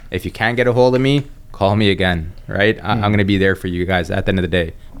 right? If you can't get a hold of me, call me again, right? I'm going to be there for you guys at the end of the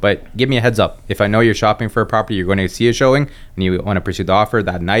day. But give me a heads up. If I know you're shopping for a property, you're going to see a showing, and you want to pursue the offer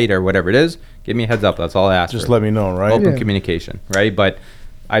that night or whatever it is, give me a heads up. That's all I ask. Just let me know, right? Open communication, right? But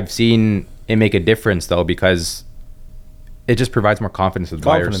I've seen it make a difference, though, because it just provides more confidence with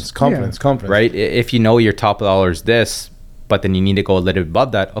buyers. Confidence. Right? If you know your top dollar is this, but then you need to go a little bit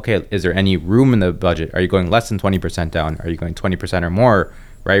above that, okay, is there any room in the budget? Are you going less than 20% down? Are you going 20% or more?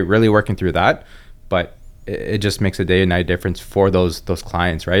 Right? Really working through that. But it just makes a day and night difference for those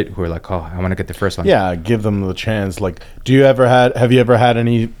clients, right? Who are like, oh, I want to get the first one. Yeah, give them the chance. Like, have you ever had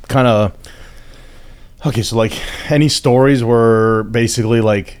any kind of, okay, so like any stories where basically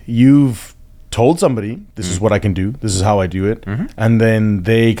like you've told somebody, this is what I can do, this is how I do it, and then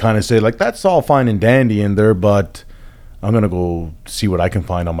they kind of say like, that's all fine and dandy in there, but I'm gonna go see what I can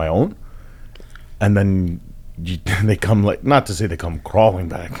find on my own, and then they come, like, not to say they come crawling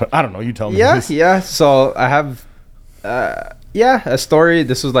back, but I don't know, you tell me. Yeah. So I have a story.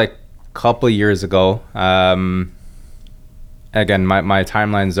 This was like a couple of years ago. Again, my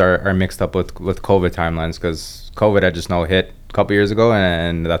timelines are mixed up with COVID timelines, because COVID, I just know, hit a couple years ago,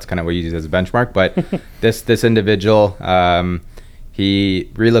 and that's kind of what you use as a benchmark. But this individual, he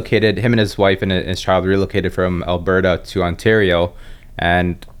relocated, him and his wife and his child relocated from Alberta to Ontario,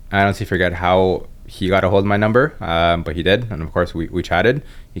 and I honestly forget how he got a hold of my number, but he did, and of course we chatted.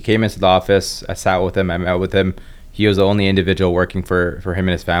 He came into the office, I sat with him, I met with him. He was the only individual working for him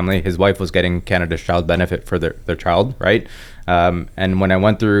and his family. His wife was getting Canada's Child Benefit for their child, right? And when I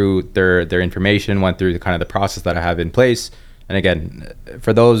went through their information, went through the process that I have in place, and again,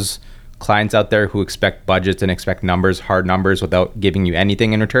 for those clients out there who expect budgets and expect numbers, hard numbers, without giving you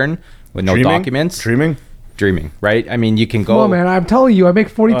anything in return, with no documents. dreaming, right? I mean, you can go. Come on, man. I'm telling you, I make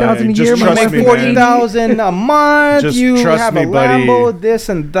 40,000 a just year. trust My me, wife man. 40,000 a month. Just You trust have me, a buddy. Lambo, this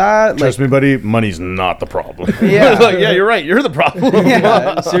and that. Trust me, buddy, money's not the problem. Yeah. Like, yeah, you're right. You're the problem.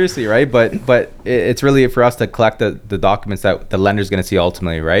 Yeah, seriously, right? But it's really for us to collect the documents that the lender's going to see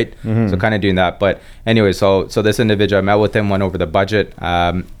ultimately, right? So kind of doing that. But anyway, so this individual, I met with him, went over the budget,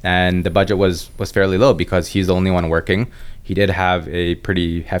 and the budget was fairly low because he's the only one working. He did have a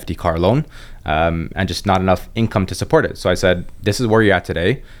pretty hefty car loan, and just not enough income to support it. So I said, this is where you're at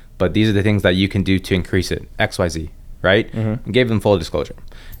today, but these are the things that you can do to increase it, XYZ, right? And gave him full disclosure.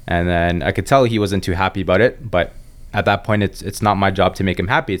 And then I could tell he wasn't too happy about it, but at that point, it's not my job to make him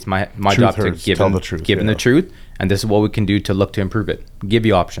happy. It's my job to give him the truth. And this is what we can do to look to improve it. Give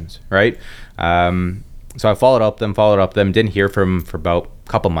you options, right? So I followed up them, didn't hear from him for about a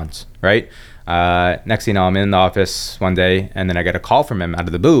couple months, right? Next thing you know, I'm in the office one day, and then I get a call from him out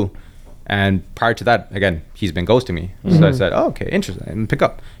of the blue. And prior to that, again, he's been ghosting me. So I said, oh, okay, interesting. And pick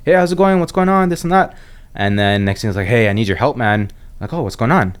up. Hey, how's it going? What's going on? This and that. And then next thing he's like, hey, I need your help, man. I'm like, oh, what's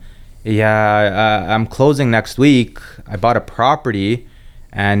going on? Yeah, I'm closing next week. I bought a property,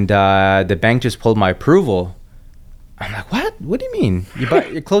 and the bank just pulled my approval. I'm like, what? What do you mean?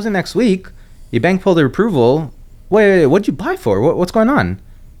 You're closing next week? Your bank pulled the approval? Wait, what'd you buy for? What's going on?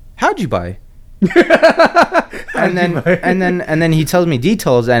 How'd you buy? and then he tells me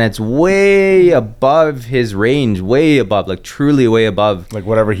details, and it's way above his range, way above, like truly way above, Like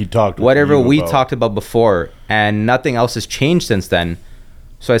whatever he talked talked about before, and nothing else has changed since then.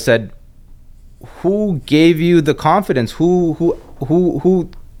 So I said, who gave you the confidence? Who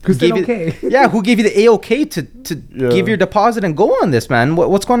gave you, who gave you the A-OK to give your deposit and go on this, man?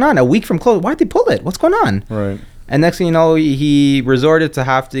 What's going on? A week from close, why'd they pull it? What's going on? Right. And next thing you know, he resorted to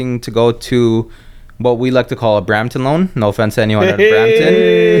having to go to what we like to call a Brampton loan. No offense to anyone out of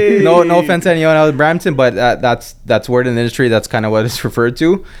Brampton. No offense to anyone out of Brampton, but that's word in the industry. That's kind of what it's referred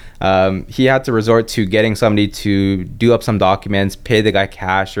to. He had to resort to getting somebody to do up some documents, pay the guy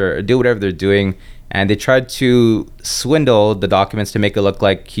cash, or do whatever they're doing. And they tried to swindle the documents to make it look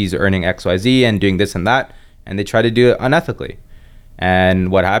like he's earning XYZ and doing this and that. And they tried to do it unethically.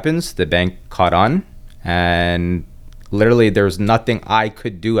 And what happens? The bank caught on. And literally there was nothing I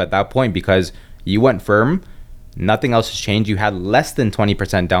could do at that point because you went firm. Nothing else has changed. You had less than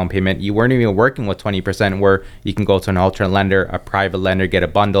 20% down payment. You weren't even working with 20% where you can go to an alternate lender, a private lender, get a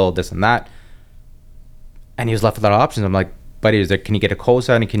bundle, this and that. And he was left without options. I'm like, buddy, can you get a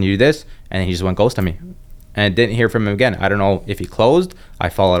co-sign? Can you do this? And he just went ghost on me. And didn't hear from him again. I don't know if he closed. I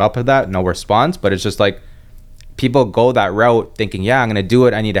followed up with that. No response. But it's just like people go that route thinking, yeah, I'm going to do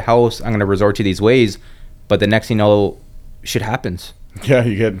it. I need a house. I'm going to resort to these ways. But the next thing you know, shit happens. Yeah,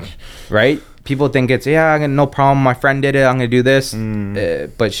 you get... Right? People think it's, yeah, I'm gonna, no problem. My friend did it. I'm going to do this.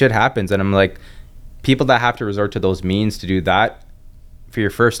 But shit happens. And I'm like, people that have to resort to those means to do that for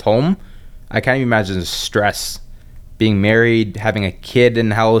your first home, I can't even imagine the stress. Being married, having a kid in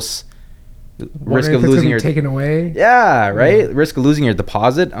the house, risk of losing your... taken away. Yeah, right? Risk of losing your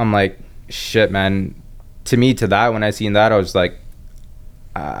deposit. I'm like, shit, man. To me, to that, when I seen that, I was like,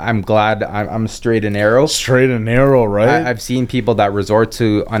 I'm glad I'm straight and narrow. Straight and narrow, right? I've seen people that resort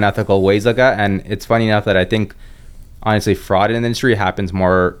to unethical ways like that, and it's funny enough that I think, honestly, fraud in the industry happens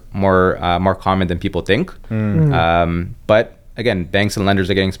more common than people think. But again, banks and lenders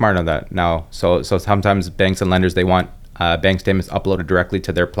are getting smart on that now. So sometimes banks and lenders, they want bank statements uploaded directly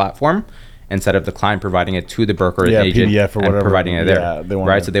to their platform instead of the client providing it to the broker or agent PDF or and whatever. providing it there.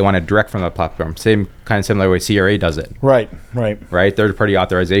 Right? So they want it direct from the platform. Same kind of similar way CRA does it. Right. Third party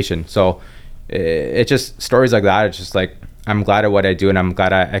authorization. So it's just stories like that. It's just like, I'm glad at what I do, and I'm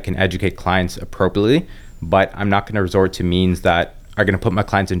glad I can educate clients appropriately, but I'm not going to resort to means that are going to put my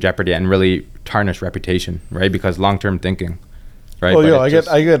clients in jeopardy and really tarnish reputation, right? Because long-term thinking. Right. Well, I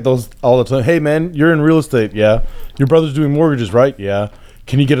get those all the time. Hey, man, you're in real estate, yeah. Your brother's doing mortgages, right? Yeah.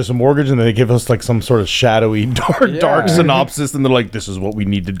 Can you get us a mortgage? And then they give us like some sort of shadowy, dark synopsis, and they're like, "This is what we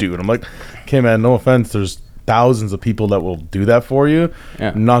need to do." And I'm like, "Okay, man, no offense. There's thousands of people that will do that for you.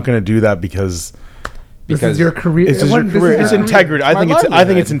 Yeah. I'm not going to do that because." This is your career. It's your career. It's integrity. I think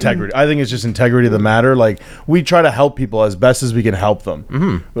it's integrity. I think it's just integrity of the matter. Like, we try to help people as best as we can help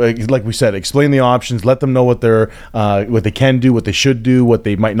them. Like we said, explain the options, let them know what they can do, what they should do, what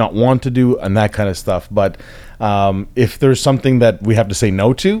they might not want to do, and that kind of stuff. But if there's something that we have to say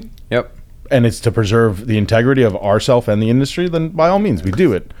no to, and it's to preserve the integrity of ourselves and the industry, then by all means, we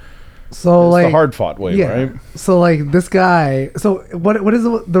do it. So it's like the hard fought way, right? So like this guy. So what is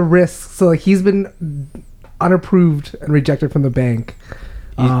the risk? So like he's been unapproved and rejected from the bank.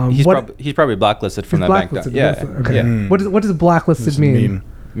 He's probably blacklisted from the bank. Okay. What does blacklisted mean?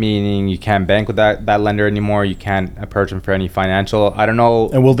 Meaning you can't bank with that lender anymore. You can't approach them for any financial. I don't know.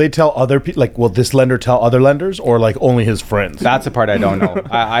 And will they tell other people? Like, will this lender tell other lenders, or like only his friends? That's the part I don't know.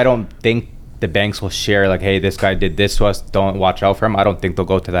 I don't think the banks will share like, hey, this guy did this to us. Don't watch out for him. I don't think they'll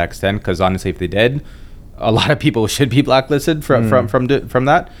go to that extent, because honestly, if they did, a lot of people should be blacklisted from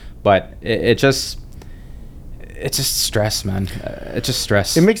that. But it's just stress, man. It's just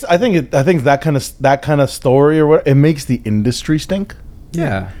stress. It makes. I think that kind of story or what, it makes the industry stink.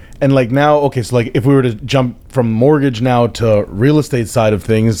 Yeah. And like now, okay, so like if we were to jump from mortgage now to real estate side of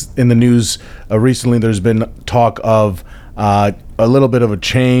things, in the news recently, there's been talk of a little bit of a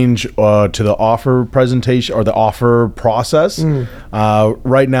change to the offer presentation or the offer process.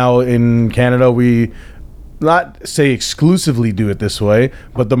 Right now in Canada, we not say exclusively do it this way,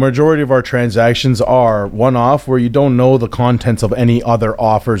 but the majority of our transactions are one-off, where you don't know the contents of any other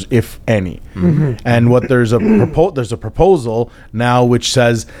offers, if any. And what there's a proposal now which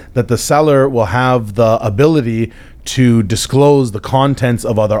says that the seller will have the ability to disclose the contents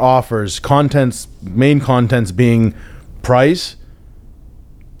of other offers. Main contents being price,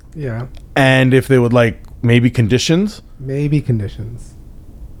 and if they would like maybe conditions,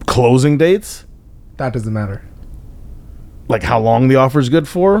 closing dates. That doesn't matter. Like how long the offer is good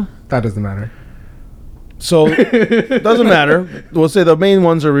for? That doesn't matter. So it doesn't matter. We'll say the main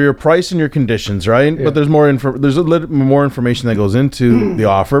ones are your price and your conditions, right? Yeah. But there's there's a little more information that goes into the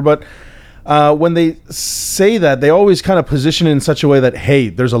offer. But when they say that, they always kind of position it in such a way that, hey,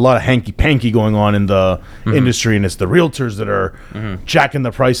 there's a lot of hanky-panky going on in the industry, and it's the realtors that are jacking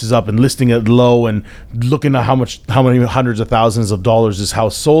the prices up and listing it low and looking at how many hundreds of thousands of dollars this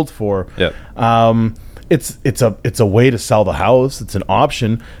house sold for. Yep. It's a way to sell the house. It's an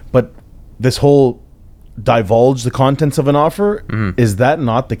option, but this whole divulge the contents of an offer, is that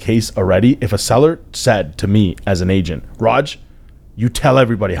not the case already? If a seller said to me as an agent, Raj, you tell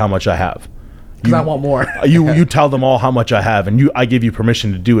everybody how much I have. Because I want more. you tell them all how much I have, and I give you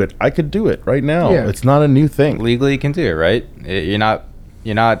permission to do it. I could do it right now. Yeah. It's not a new thing. Legally, you can do it, right? You're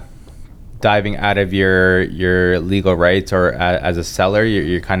not diving out of your legal rights, or as a seller,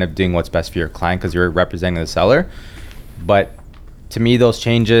 you're kind of doing what's best for your client because you're representing the seller. But to me, those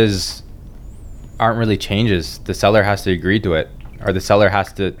changes aren't really changes. The seller has to agree to it, or the seller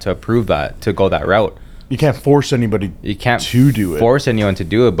has to approve that, to go that route. You can't force anybody. You can't to force anyone to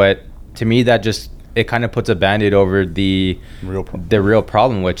do it. But to me, that just, it kind of puts a band-aid over the real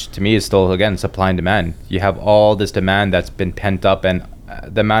problem, which to me is still, again, supply and demand. You have all this demand that's been pent up, and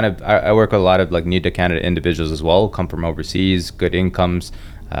the amount of, I work with a lot of like new to Canada individuals as well, come from overseas, good incomes,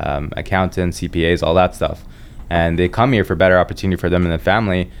 accountants, CPAs, all that stuff. And they come here for better opportunity for them and their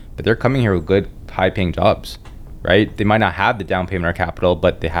family, but they're coming here with good, high-paying jobs, right? They might not have the down payment or capital,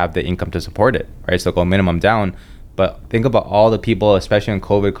 but they have the income to support it, right? So go minimum down. But think about all the people, especially in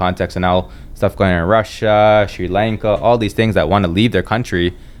COVID context, and now stuff going on in Russia, Sri Lanka, all these things that want to leave their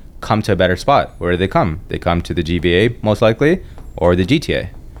country, come to a better spot. Where do they come? They come to the GVA, most likely, or the GTA,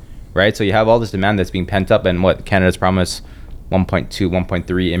 right? So you have all this demand that's being pent up, and what Canada's promised 1.2,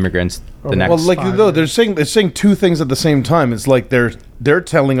 1.3 immigrants the next. Well, like though they're saying two things at the same time. It's like they're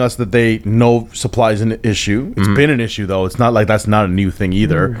telling us that they know supply is an issue. It's been an issue though. It's not like that's not a new thing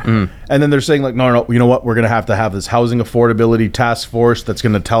either. And then they're saying like, no, you know what? We're gonna have to have this housing affordability task force that's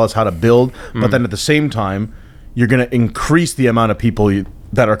gonna tell us how to build. But then at the same time, you're gonna increase the amount of people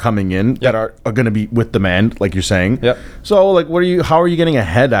that are coming in that are going to be with demand, like you're saying. Yep. So like, how are you getting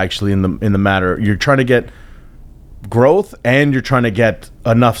ahead actually in the matter? You're trying to get growth, and you're trying to get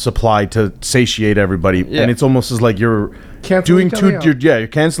enough supply to satiate everybody, and it's almost as like you're canceling you're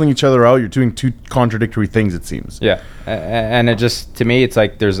canceling each other out. You're doing two contradictory things, it seems. Yeah, and it just, to me, it's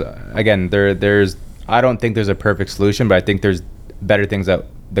like there's I don't think there's a perfect solution, but I think there's better things that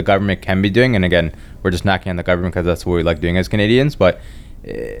the government can be doing. And again, we're just knocking on the government because that's what we like doing as Canadians. But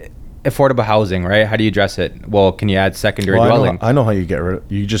affordable housing, right? How do you address it? Well, can you add secondary dwelling? I know how you get rid of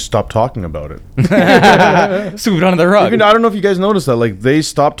it. You just stop talking about it. Sweep it under the rug. I don't know if you guys noticed that. Like, they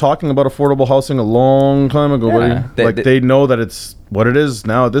stopped talking about affordable housing a long time ago. Yeah. They know that it's what it is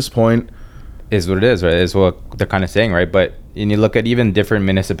now at this point. Is what it is, right? Is what they're kind of saying, right? But when you look at even different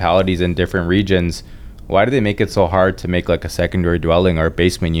municipalities in different regions, why do they make it so hard to make like a secondary dwelling or a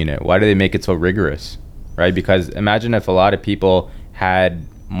basement unit? Why do they make it so rigorous, right? Because imagine if a lot of people had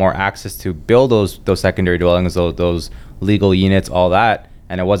more access to build those secondary dwellings, those legal units, all that,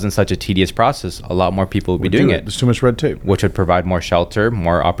 and it wasn't such a tedious process, a lot more people would be doing it. There's too much red tape, which would provide more shelter,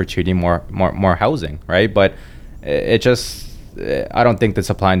 more opportunity, more housing, right? But it just, I don't think the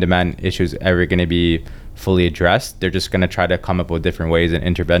supply and demand issue is ever going to be fully addressed. They're just going to try to come up with different ways and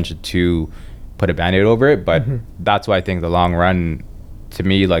intervention to put a band-aid over it. But that's why I think the long run, to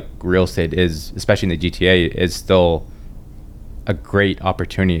me, like real estate is, especially in the GTA, is still a great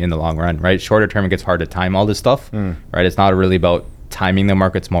opportunity in the long run, right? Shorter term, it gets hard to time all this stuff, right? It's not really about timing the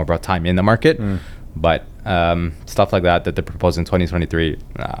market, it's more about time in the market. But stuff like that they're proposing 2023,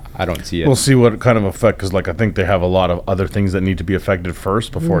 I don't see it. We'll see what kind of effect, because like I think they have a lot of other things that need to be affected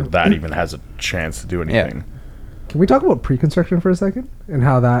first before that even has a chance to do anything. Can we talk about pre-construction for a second and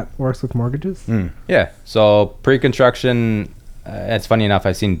how that works with mortgages? Yeah. So pre-construction, it's funny enough,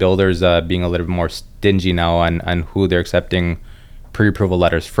 I've seen builders being a little bit more stingy now on who they're accepting pre-approval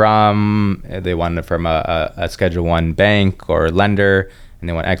letters from. They want it from a Schedule 1 bank or lender, and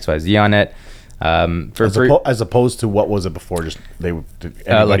they want XYZ on it. As opposed to what was it before? Just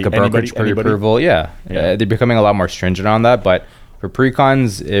like a brokerage pre-approval. They're becoming a lot more stringent on that. But for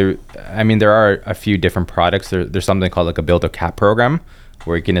pre-cons, there are a few different products. There's something called like a builder cap program,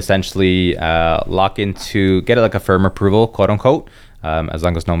 where you can essentially lock into, get like a firm approval, quote unquote, as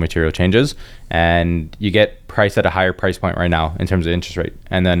long as no material changes, and you get priced at a higher price point right now in terms of interest rate.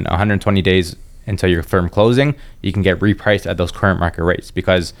 And then 120 days until your firm closing, you can get repriced at those current market rates,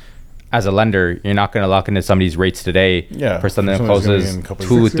 because as a lender, you're not going to lock into somebody's rates today for something that closes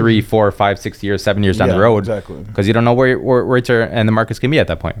 2, 3, 4, 5, 6 years, 7 years down the road. Exactly. Because you don't know where rates are and the markets can be at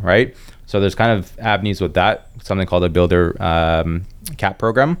that point, right? So there's kind of avenues with that, something called a builder cap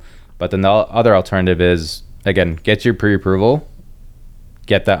program. But then the other alternative is, again, get your pre-approval,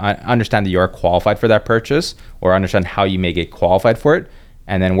 get that, understand that you are qualified for that purchase, or understand how you may get qualified for it,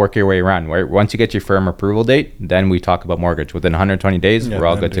 and then work your way around, right? Once you get your firm approval date, then we talk about mortgage. Within 120 days, we're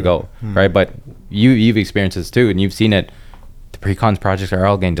all good to go, right? But you've experienced this too, and you've seen it. The pre-cons projects are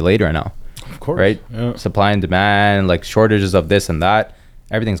all getting delayed right now. Of course. Right? Yeah. Supply and demand, like shortages of this and that,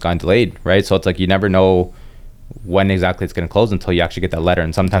 everything's gotten delayed, right? So it's like you never know when exactly it's going to close until you actually get that letter.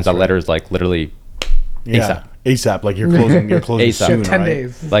 And sometimes that letter is like literally ASAP, like you're closing ASAP. soon, 10 right?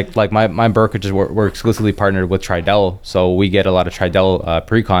 days. Like my brokerages, we're exclusively partnered with Tridel, so we get a lot of Tridel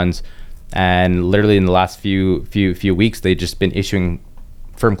pre-cons, and literally in the last few weeks, they've just been issuing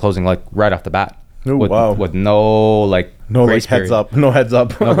firm closing like right off the bat. Oh, wow. With no grace heads period. up, no heads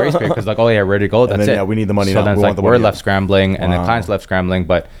up, No grace period, because like, oh yeah, ready to go, that's then, it. we need the money so now. then it's like we're left scrambling, and the Wow. client's left scrambling.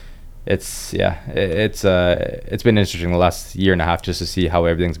 But it's been interesting the last year and a half just to see how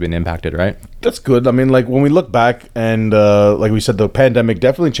everything's been impacted, right? That's good. I mean, like when we look back, and like we said, the pandemic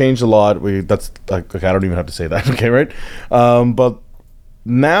definitely changed a lot. That's like I don't even have to say that, okay, right? But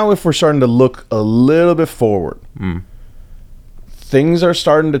now, if we're starting to look a little bit forward, things are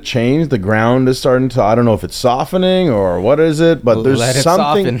starting to change. The ground is starting to, I don't know if it's softening or what is it, but there's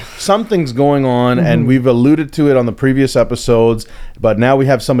something's going on, and we've alluded to it on the previous episodes, but now we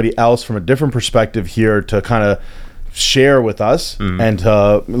have somebody else from a different perspective here to kind of share with us and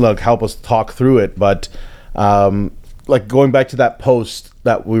to help us talk through it. But like going back to that post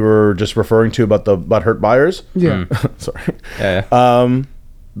that we were just referring to about the butthurt buyers. Yeah. Sorry. Yeah.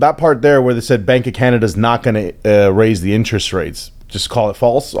 That part there where they said Bank of Canada is not going to raise the interest rates. Just call it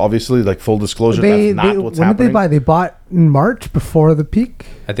false, obviously, like full disclosure. That's not what's happening. When did they buy? They bought in March before the peak?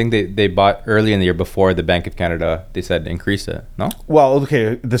 I think they bought early in the year before the Bank of Canada, they said increase it, no? Well,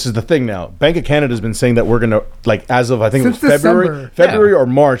 okay, this is the thing now. Bank of Canada has been saying that we're going to, like, as of, I think Since it was February Yeah. or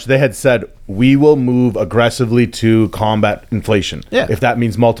March, they had said, we will move aggressively to combat inflation. Yeah. If that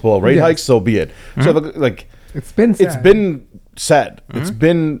means multiple rate hikes, so be it. So, like, It's been said. it's been said. It's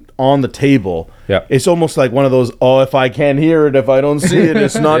been on the table. Yeah. It's almost like one of those, if I can't hear it, if I don't see it,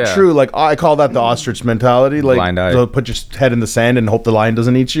 it's not Yeah. true. Like, I call that the ostrich mentality. Like, Blind eye. to put your head in the sand and hope the lion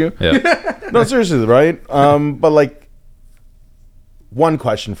doesn't eat you. Yeah. No, seriously, right? But like, one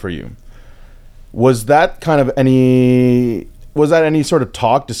question for you: was that any sort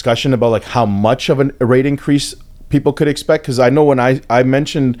of discussion about like how much of a rate increase people could expect? Because I know when I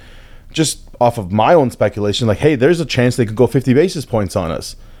mentioned, just off of my own speculation, like, hey, there's a chance they could go 50 basis points on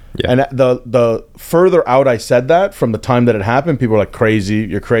us. Yeah. And the further out I said that from the time that it happened, people were like, crazy,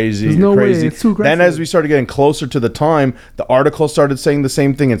 you're crazy, There's you're no way, crazy. it's too aggressive. Then as we started getting closer to the time, the article started saying the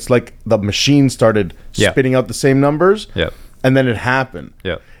same thing. It's like the machine started Yeah. spitting out the same numbers. Yeah. And then it happened.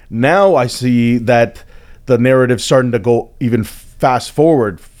 Yeah. Now I see that the narrative's starting to go even fast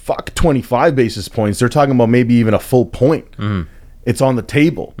forward. Fuck 25 basis points. They're talking about maybe even a full point. It's on the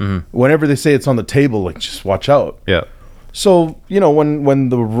table. Whenever they say it's on the table, like, just watch out. Yeah. So, when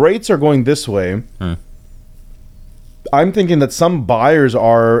the rates are going this way, I'm thinking that some buyers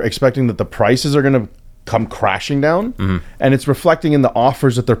are expecting that the prices are going to come crashing down, and it's reflecting in the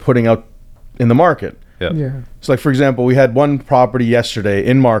offers that they're putting out in the market. Yeah. Yeah. So, like, for example, we had one property yesterday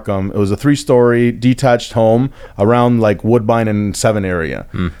in Markham. It was a 3-story detached home around like Woodbine and 7 area.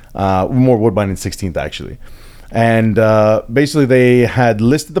 More Woodbine and 16th, actually. And basically they had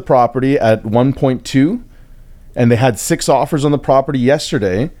listed the property at 1.2, and they had 6 offers on the property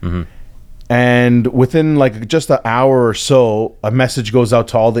yesterday. And within like just an hour or so, a message goes out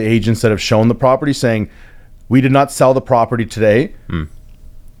to all the agents that have shown the property saying, we did not sell the property today.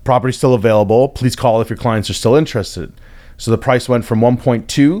 Property still available. Please call if your clients are still interested. So the price went from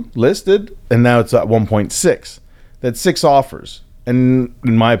 1.2 listed, and now it's at 1.6. They had 6 offers. And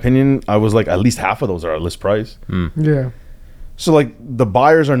in my opinion, I was like, at least half of those are at list price. Yeah. So like the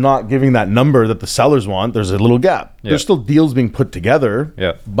buyers are not giving that number that the sellers want. There's a little gap. Yeah. There's still deals being put together.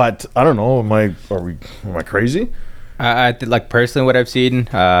 Yeah. But I don't know. Am I crazy? Like personally, what I've seen,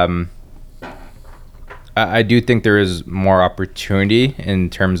 I do think there is more opportunity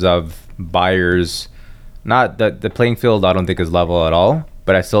in terms of buyers. Not the playing field, I don't think is level at all.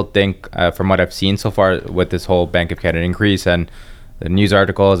 But I still think, from what I've seen so far with this whole Bank of Canada increase and the news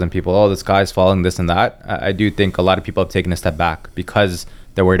articles and people, the sky's falling, this and that, I do think a lot of people have taken a step back because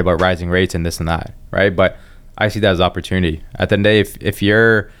they're worried about rising rates and this and that, right? But I see that as opportunity. At the end of the day, if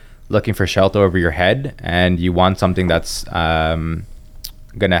you're looking for shelter over your head and you want something that's going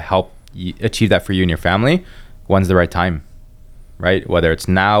to help you achieve that for you and your family, when's the right time, right? Whether it's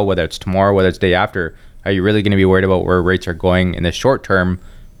now, whether it's tomorrow, whether it's day after, are you really going to be worried about where rates are going in the short term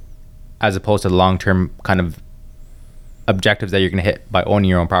as opposed to the long term kind of objectives that you're going to hit by owning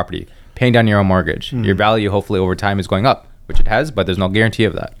your own property, paying down your own mortgage? Your value hopefully over time is going up, which it has, but there's no guarantee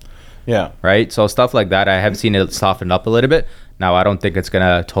of that. Yeah. Right. So stuff like that, I have seen it soften up a little bit. Now, I don't think it's going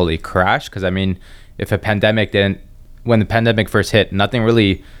to totally crash because, I mean, if a pandemic when the pandemic first hit, nothing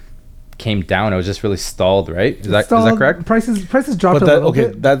really came down. It was just really stalled, right? Is that correct? Prices dropped But a little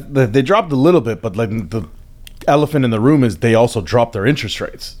bit. they dropped a little bit, but like the elephant in the room is they also dropped their interest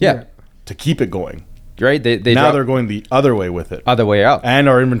rates. Yeah. To keep it going. Right. They Now they're going the other way with it. other way out. And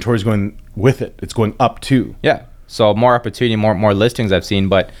our inventory is going with it. It's going up too. Yeah. So more opportunity, more listings I've seen,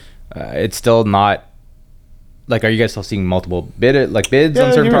 but it's still not like, are you guys still seeing multiple bids on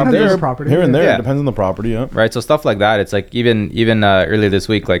certain properties? Here and there. Yeah. It depends on the property. Yeah. Right. So stuff like that. It's like even earlier this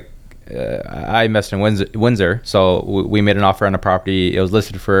week, like I invested in Windsor. So we made an offer on a property. It was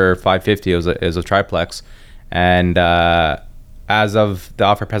listed for $550. It was a triplex, and as of the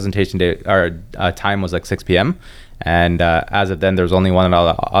offer presentation date, our time was like 6 p.m. And as of then, there was only one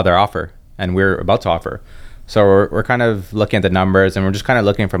other offer, and we're about to offer. So we're kind of looking at the numbers, and we're just kind of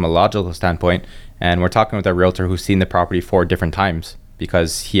looking from a logical standpoint. And we're talking with our realtor who's seen the property 4 different times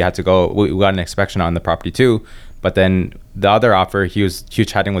because he had to go. We got an inspection on the property too. But then the other offer, he was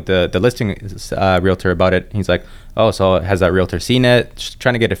chatting with the listing realtor about it. He's like, oh, so has that realtor seen it? Just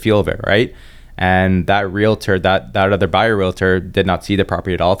trying to get a feel of it, right? And that realtor, that other buyer realtor, did not see the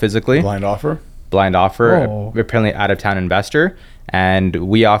property at all physically. Blind offer. Apparently out of town investor. And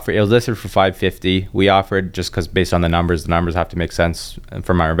we offered, it was listed for $550. We offered, just because based on the numbers have to make sense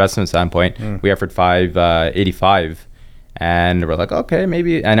from our investment standpoint. We offered $585. And we're like, okay,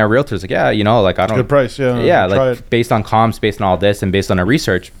 maybe. And our realtor's like, yeah, like I don't. Good price, yeah. Yeah, like based on comps, based on all this, and based on our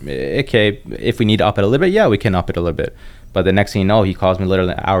research, okay, if we need to up it a little bit, yeah, we can up it a little bit. But the next thing you know, he calls me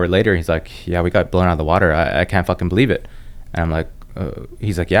literally an hour later. He's like, yeah, we got blown out of the water. I can't fucking believe it. And I'm like,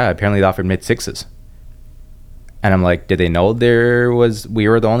 he's like, yeah, apparently they offered mid-6s. And I'm like, did they know we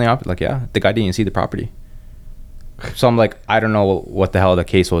were the only option? Like, yeah, the guy didn't see the property. So I'm like, I don't know what the hell the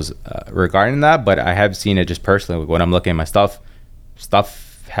case was regarding that, but I have seen it just personally. When I'm looking at my stuff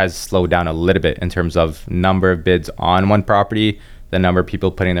has slowed down a little bit in terms of number of bids on one property, the number of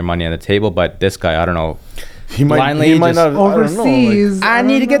people putting their money on the table. But this guy, I don't know. He might not overseas. I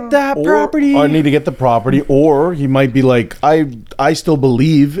need to get that property. I need to get the property, or he might be like, I still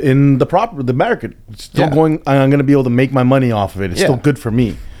believe in the market. It's still going. I'm going to be able to make my money off of it. It's still good for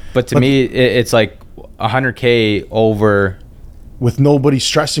me. But to me, it's like $100K over, with nobody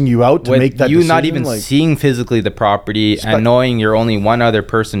stressing you out to make that you decision. not even seeing physically the property and knowing you're only one other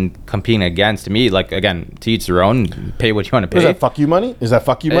person competing against. To me, like, again, to each their own, pay what you want to pay. Is that fuck you money? Is that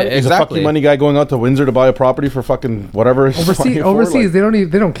fuck you money? Exactly. Is a fuck you money guy going out to Windsor to buy a property for fucking whatever? Overseas, they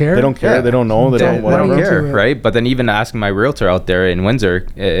don't care. They don't care. Yeah. They don't know. They don't whatever. care, right? But then even asking my realtor out there in Windsor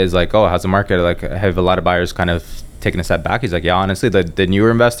is like, oh, how's the market? Like, have a lot of buyers kind of taking a step back? He's like, yeah, honestly, the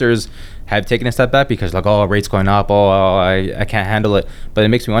newer investors have taken a step back because like, oh, rates going up, I can't handle it. But it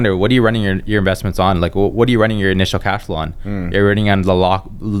makes me wonder, what are you running your investments on? Like, what are you running your initial cash flow on? You're running on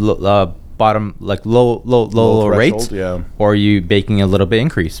the bottom, like low rates, yeah. Or are you baking a little bit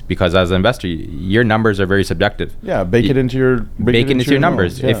increase? Because as an investor, your numbers are very subjective. Yeah, bake it into your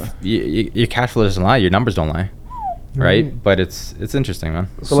numbers. Yeah. If your cash flow doesn't lie, your numbers don't lie. Right? But it's interesting, man.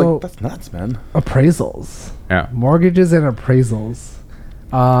 So like, that's nuts, man. Appraisals. Yeah. Mortgages and appraisals.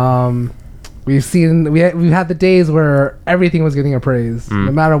 we've had the days where everything was getting appraised,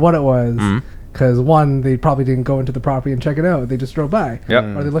 no matter what it was. Because one, they probably didn't go into the property and check it out. They just drove by.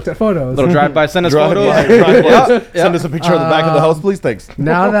 Yep. Or they looked at photos. Little drive-by, send us photos. Send us a picture of the back of the house, please. Thanks.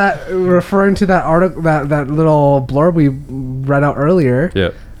 Now that referring to that article, that little blurb we read out earlier,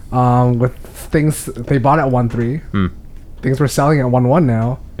 with things they bought at 1.3, things we're selling at 1.1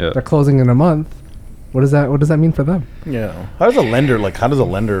 now. They're closing in a month. What does that mean for them? Yeah. How does a lender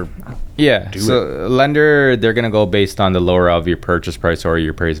lender, they're going to go based on the lower of your purchase price or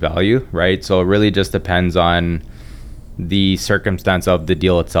your appraised value, right? So it really just depends on the circumstance of the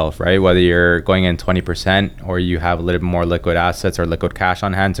deal itself, right? Whether you're going in 20% or you have a little bit more liquid assets or liquid cash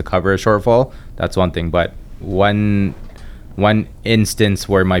on hand to cover a shortfall, that's one thing. But one instance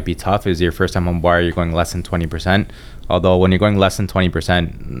where it might be tough is your first time home buyer, you're going less than 20%. Although when you're going less than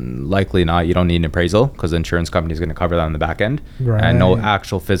 20%, likely not, you don't need an appraisal because the insurance company is going to cover that on the back end. Right. And no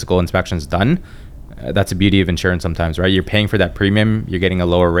actual physical inspections done. That's the beauty of insurance sometimes, right? You're paying for that premium, you're getting a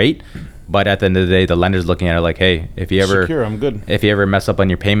lower rate. But at the end of the day, the lender's looking at it like, hey, if you ever mess up on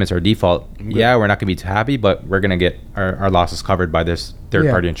your payments or default, we're not going to be too happy, but we're going to get our losses covered by this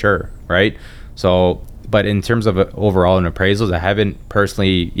third-party insurer, right? So, but in terms of overall in appraisals, I haven't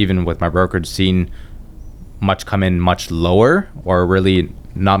personally, even with my brokerage, seen much come in much lower, or really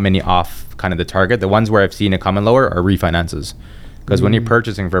not many off kind of the target. The ones where I've seen it come in lower are refinances, because when you're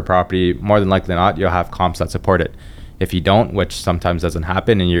purchasing for a property, more than likely not, you'll have comps that support it. If you don't, which sometimes doesn't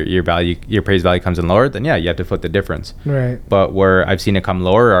happen, and your appraised value comes in lower, then you have to foot the difference. Right. But where I've seen it come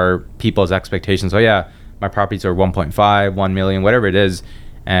lower are people's expectations. My properties are 1.5, 1 million, whatever it is,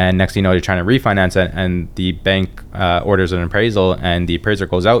 and next thing you know, you're trying to refinance it, and the bank orders an appraisal, and the appraiser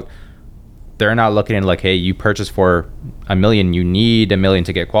goes out. They're not looking at like, hey, you purchased for $1 million, you need $1 million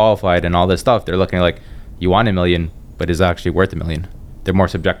to get qualified and all this stuff. They're looking at like, you want $1 million, but is it actually worth $1 million? They're more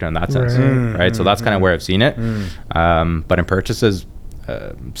subjective in that sense, right? So that's kind of where I've seen it. But in purchases,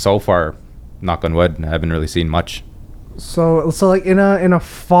 so far, knock on wood, I haven't really seen much. So like in a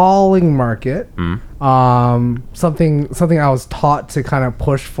falling market, something I was taught to kind of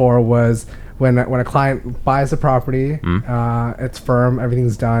push for was when a client buys a property, it's firm,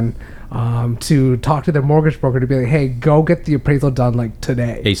 everything's done, to talk to their mortgage broker to be like, hey, go get the appraisal done like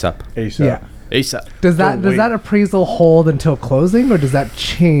today. ASAP. Yeah. ASAP. Does that appraisal hold until closing, or does that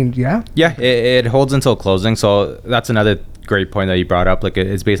change? Yeah, it holds until closing. So that's another great point that you brought up. Like,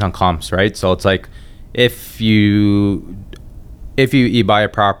 it's based on comps, right? So it's like if you buy a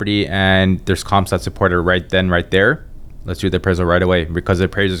property and there's comps that support it right then, right there, let's do the appraisal right away, because the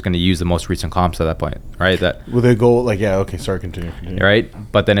appraiser is going to use the most recent comps at that point, right? That will they go like, continue. Right,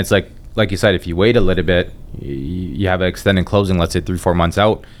 but then it's like you said, if you wait a little bit, you have an extended closing, let's say 3-4 months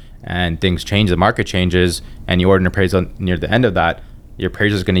out, and things change, the market changes, and you order an appraisal near the end of that, your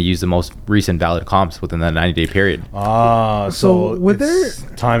appraiser is going to use the most recent valid comps within that 90-day period. So would there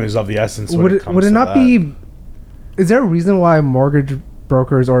time is of the essence? Would it not be? Is there a reason why mortgage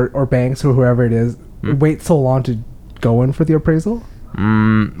brokers or banks or whoever it is wait so long to go in for the appraisal?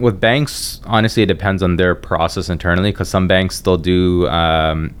 With banks, honestly, it depends on their process internally, because some banks still do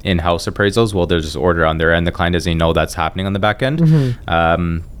in-house appraisals. Well, they'll just order on their end. The client doesn't know that's happening on the back end.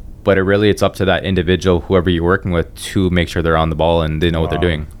 But it's up to that individual, whoever you're working with, to make sure they're on the ball and they know what they're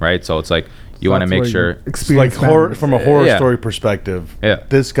doing, right? So it's like you want to make sure. Like from a horror story perspective,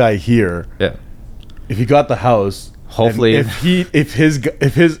 this guy here, if he got the house, hopefully,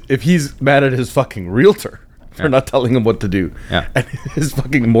 if he's mad at his fucking realtor for not telling him what to do, and his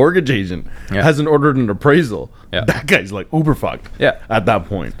fucking mortgage agent hasn't ordered an appraisal, that guy's like uber fucked at that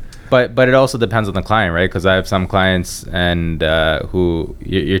point. But it also depends on the client, right? Because I have some clients and who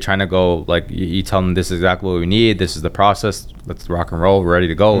you're trying to go, like, you tell them this is exactly what we need, this is the process, let's rock and roll, we're ready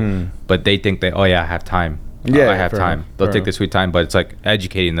to go. But they think I have time. I have time. They'll take their sweet time, but it's like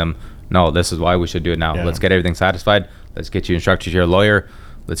educating them. No, this is why we should do it now. Let's get everything satisfied. Let's get you instructed to your lawyer.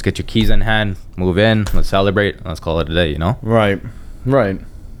 Let's get your keys in hand. Move in. Let's celebrate. Let's call it a day, you know? Right. All right.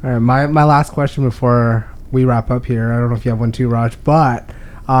 My last question before we wrap up here. I don't know if you have one too, Raj, but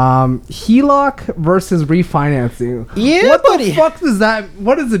HELOC versus refinancing. Yeah, what the fuck does that?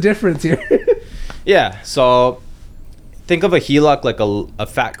 What is the difference here? So think of a HELOC like a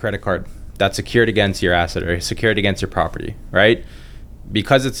fat credit card that's secured against your asset or secured against your property, right?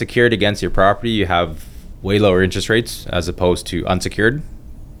 Because it's secured against your property, you have way lower interest rates as opposed to unsecured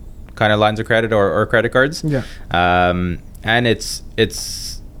kind of lines of credit or credit cards. And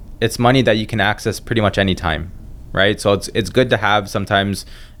it's money that you can access pretty much any time, right? So it's good to have. Sometimes,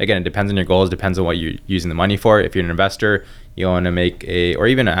 again, it depends on your goals, depends on what you're using the money for. If you're an investor, you want to make or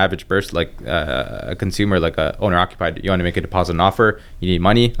even an average person, like a consumer, like a owner occupied, you want to make a deposit and offer, you need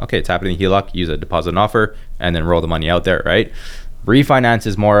money. Okay, tap it in HELOC, use a deposit and offer, and then roll the money out there, right? Refinance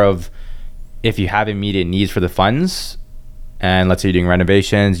is more of if you have immediate needs for the funds, and let's say you're doing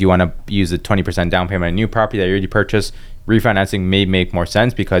renovations, you want to use a 20% down payment on a new property that you already purchased. Refinancing may make more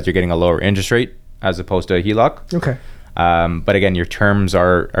sense because you're getting a lower interest rate as opposed to a HELOC. Okay. But again, your terms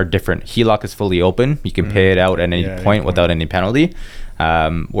are different. HELOC is fully open. You can pay it out at any point without any penalty.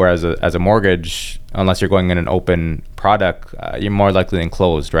 Whereas as a mortgage, unless you're going in an open product, you're more likely than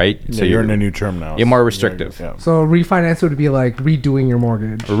closed, right? Yeah, so you're in a new term now. You're more restrictive. Yeah. So refinance would be like redoing your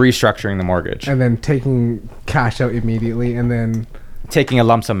mortgage. Restructuring the mortgage. And then taking cash out immediately and then... taking a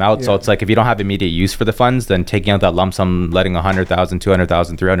lump sum out. Yeah. So it's like if you don't have immediate use for the funds, then taking out that lump sum, letting 100,000,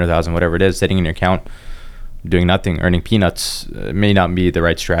 200,000, 300,000, whatever it is, sitting in your account, doing nothing, earning peanuts, may not be the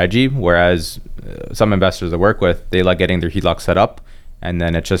right strategy. Whereas some investors I work with, they like getting their HELOC set up, and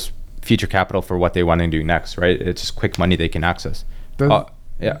then it's just future capital for what they want to do next, right? It's just quick money they can access.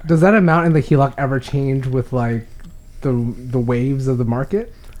 Does that amount in the HELOC ever change with like the waves of the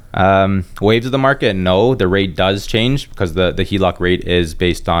market? Waves of the market, no. The rate does change because the HELOC rate is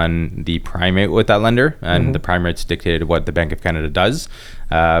based on the prime rate with that lender, and the prime rate's dictated what the Bank of Canada does.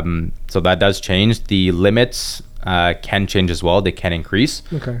 So that does change. The limits can change as well. They can increase.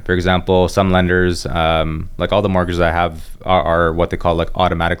 Okay. For example, some lenders, like all the mortgages I have are what they call like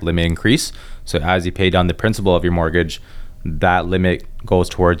automatic limit increase. So as you pay down the principal of your mortgage, that limit goes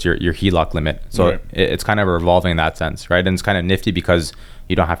towards your HELOC limit. So it's kind of revolving in that sense, right? And it's kind of nifty because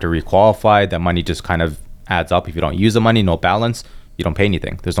you don't have to requalify. That money just kind of adds up. If you don't use the money, no balance, you don't pay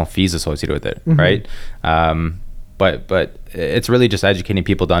anything. There's no fees associated with it, right? But it's really just educating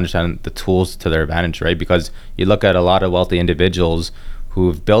people to understand the tools to their advantage, right? Because you look at a lot of wealthy individuals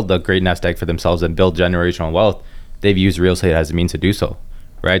who've built a great nest egg for themselves and built generational wealth. They've used real estate as a means to do so,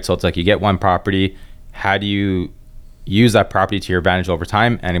 right? So it's like you get one property. How do you use that property to your advantage over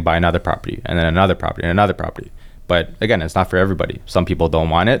time and buy another property and then another property and another property? But again, it's not for everybody. Some people don't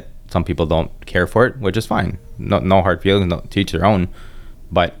want it. Some people don't care for it, which is fine. No hard feelings, no, to each their own.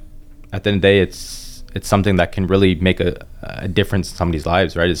 But at the end of the day, it's something that can really make a difference in somebody's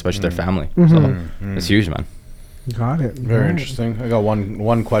lives, right? Especially their family. So it's huge, man. Got it. Very interesting. I got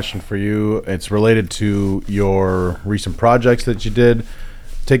one question for you. It's related to your recent projects that you did.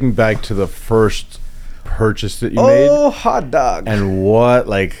 Taking back to the first purchase that you made. Oh, hot dog. And what,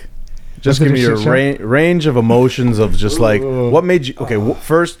 like, just give me your range of emotions of just like, what made you, okay,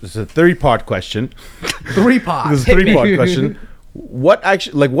 first, this is a 3-part question. 3-part. This is a 3-part question. What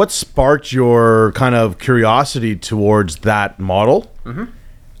actually, like, what sparked your kind of curiosity towards that model?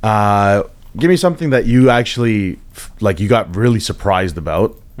 Give me something that you actually, like, you got really surprised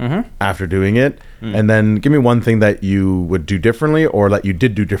about after doing it. And then give me one thing that you would do differently or that you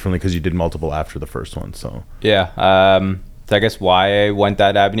did do differently because you did multiple after the first one. So so I guess why I went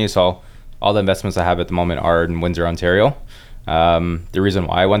that avenue. So all the investments I have at the moment are in Windsor, Ontario. The reason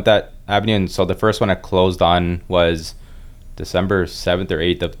why I went that avenue, and so the first one I closed on was December 7th or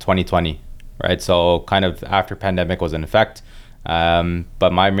 8th of 2020, right? So kind of after pandemic was in effect.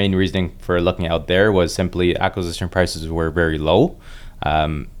 But my main reasoning for looking out there was simply acquisition prices were very low.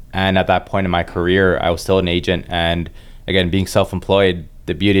 And at that point in my career, I was still an agent. And again, being self-employed,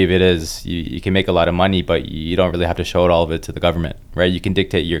 the beauty of it is you can make a lot of money, but you don't really have to show all of it to the government, right? You can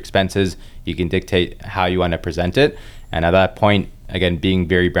dictate your expenses. You can dictate how you want to present it. And at that point, again, being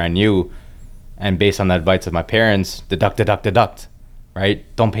very brand new and based on the advice of my parents, deduct, right?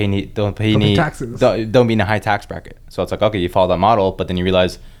 Don't pay any taxes. Don't be in a high tax bracket. So it's like, okay, you follow that model, but then you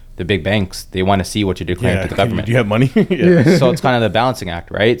realize the big banks, they want to see what you're declaring to the government. Do you have money? So it's kind of the balancing act,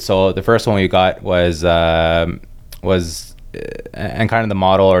 right? So the first one we got was and kind of the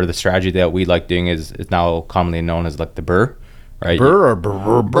model or the strategy that we like doing is now commonly known as like the BRRRR, right? BRRRR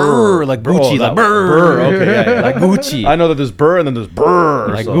or BRRRR, like Gucci, like BRRRR. Okay, like Gucci. I know that there's BRRRR and then there's BRRRR.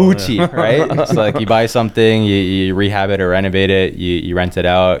 Like Gucci, right? So like you buy something, you rehab it or renovate it, you rent it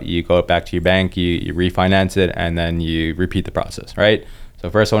out, you go back to your bank, you refinance it, and then you repeat the process, right? So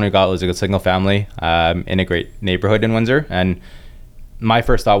first one we got was like a single family in a great neighborhood in Windsor. And my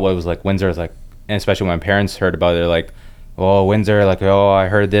first thought was like Windsor is like, and especially when my parents heard about it, they're like, oh, Windsor, like, oh, I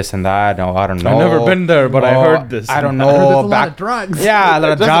heard this and that. No, I don't know. I've never been there, but I heard this. I don't know. I heard there's a lot of drugs. Yeah, a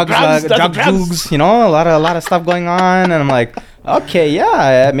lot of drugs, you know, a lot of stuff going on. And I'm like, okay,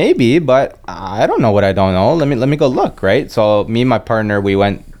 yeah, maybe, but I don't know what I don't know. Let me go look, right? So me and my partner, we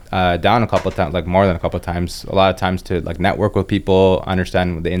went down a couple of times, like more than a couple of times, a lot of times to like network with people,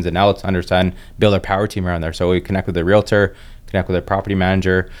 understand the ins and outs, build our power team around there. So we connect with the realtor, connect with a property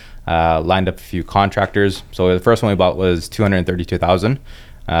manager, lined up a few contractors. So the first one we bought was $232,000.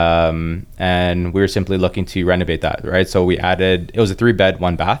 And we were simply looking to renovate that, right? So it was a 3-bed,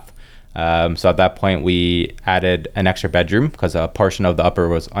 1-bath. So at that point we added an extra bedroom because a portion of the upper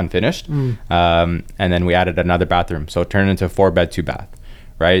was unfinished. And then we added another bathroom. So it turned into a 4-bed, 2-bath,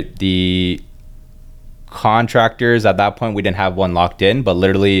 right? The contractors at that point, we didn't have one locked in, but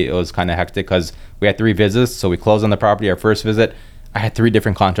literally it was kind of hectic because we had 3 visits. So we closed on the property. Our first visit, I had 3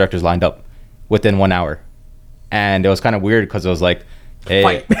 different contractors lined up within 1 hour. And it was kind of weird because it was like,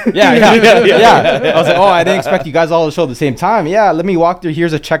 hey, yeah. I was like, oh, I didn't expect you guys all to show at the same time. Yeah, let me walk through.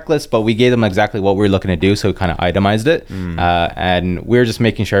 Here's a checklist, but we gave them exactly what we were looking to do, so we kind of itemized it, and we were just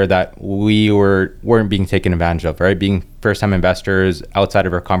making sure that we weren't being taken advantage of, right? Being first-time investors outside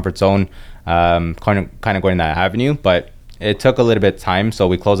of our comfort zone, kind of going that avenue, but it took a little bit of time. So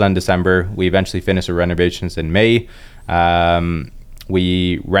we closed on December. We eventually finished the renovations in May.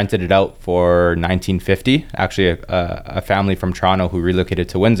 We rented it out for $19.50. Actually, a family from Toronto who relocated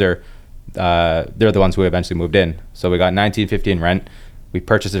to Windsor, they're the ones who eventually moved in. So we got $19.50 in rent. We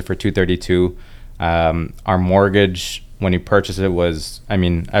purchased it for $232. Our mortgage, when we purchased it,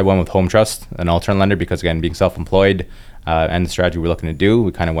 I went with Home Trust, an alternate lender, because again, being self-employed and the strategy we're looking to do,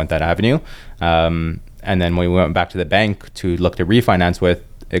 we kind of went that avenue. And then when we went back to the bank to look to refinance with,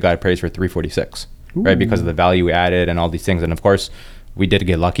 it got appraised for $346, right? Because of the value we added and all these things. And of course, we did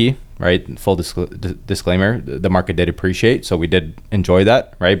get lucky, right? Full disclaimer, the market did appreciate, so we did enjoy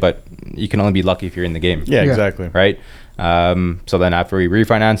that, right? But you can only be lucky if you're in the game. Yeah, exactly. Right? So then after we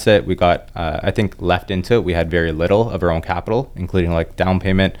refinanced it, we got, I think left into it, we had very little of our own capital, including like down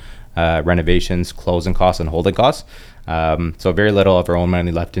payment, renovations, closing costs, and holding costs. So very little of our own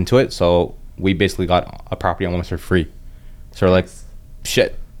money left into it. So we basically got a property almost for free. So we're like,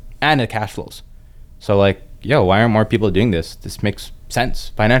 shit. And it cash flows. So like, yo, why aren't more people doing this? This makes sense,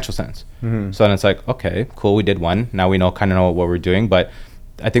 financial sense. So then it's like, okay, cool, we did one. Now we kind of know what we're doing. But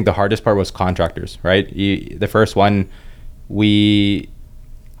I think the hardest part was contractors, right? The first one,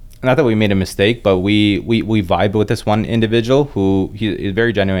 not that we made a mistake, but we vibed with this one individual he's a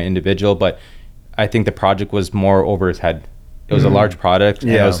very genuine individual, but I think the project was more over his head. It was a large product.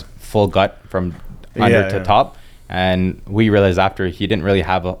 And it was full gut from under to top. And we realized after he didn't really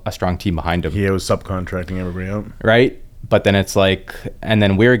have a strong team behind him. He was subcontracting everybody out. Right? But then it's like, and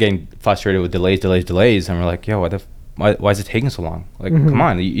then we were getting frustrated with delays. And we're like, yo, why is it taking so long? Like, come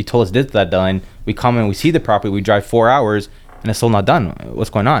on, you told us this, that deadline. We come and we see the property, we drive 4 hours and it's still not done. What's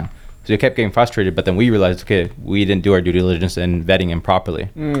going on? So we kept getting frustrated, but then we realized, okay, we didn't do our due diligence in vetting him properly.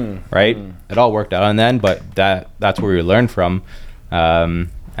 Right? It all worked out in the end, but that's where we learned from.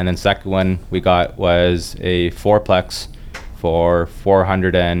 And then second one we got was a 4-plex for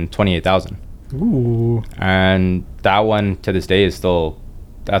 $428,000. Ooh. And that one to this day is still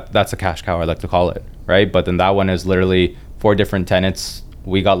that's a cash cow, I like to call it, right? But then that one is literally 4 different tenants.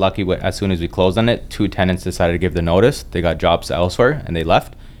 We got lucky with, as soon as we closed on it, 2 tenants decided to give the notice. They got jobs elsewhere and they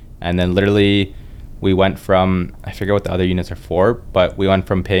left. And then literally we went from, I forget what the other units are for, but we went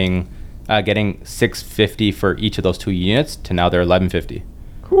from paying getting $650 for each of those 2 units to now they're $1150.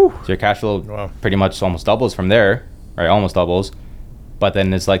 So your cash flow pretty much almost doubles from there, right? Almost doubles. But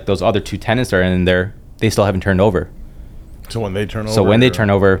then it's like those other 2 tenants are in there, they still haven't turned over. So when they turn over? So when they turn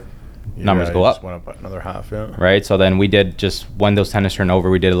over, numbers go up. Went up another half, yeah. Right? So then we did just, when those tenants turned over,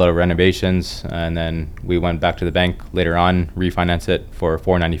 we did a little renovations, and then we went back to the bank later on, refinance it for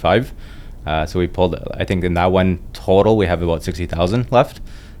 $495. So we pulled, I think in that one total, we have about $60,000 left.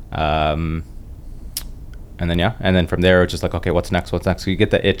 And then from there, it's just like, okay, what's next? So you get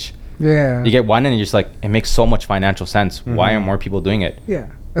the itch. Yeah. You get one and you're just like, it makes so much financial sense. Why aren't more people doing it?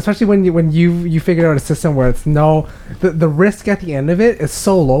 Yeah. Especially when you figure out a system where it's the risk at the end of it is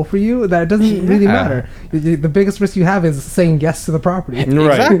so low for you that it doesn't really matter. The biggest risk you have is saying yes to the property.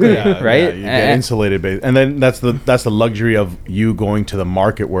 Exactly. Right? Yeah, you get insulated, and then that's the luxury of you going to the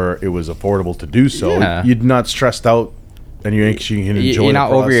market where it was affordable to do so. Yeah. You're not stressed out. And you can enjoy you're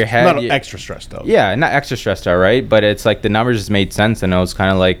not over your head. Not extra stressed out. Yeah, not extra stressed out, right? But it's like the numbers just made sense, and it was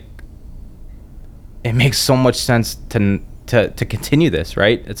kind of like, it makes so much sense to continue this,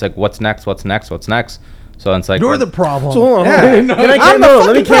 right? It's like, what's next? So it's like, You're the problem. So hold on. Yeah.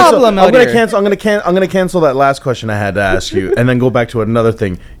 Let me cancel. I'm gonna cancel that last question I had to ask you, and then go back to another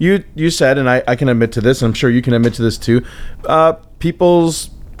thing. You said, and I can admit to this, and I'm sure you can admit to this too.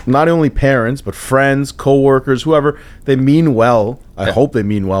 People's, not only parents, but friends, co-workers, whoever, they mean well. I hope they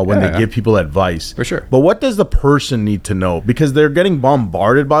mean well when they give people advice. For sure. But what does the person need to know? Because they're getting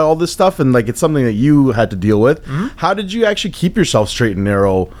bombarded by all this stuff, and like it's something that you had to deal with. How did you actually keep yourself straight and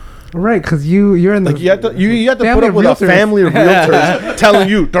narrow Right, because you're in the Like you have to family put up of with realtors. a family of realtors telling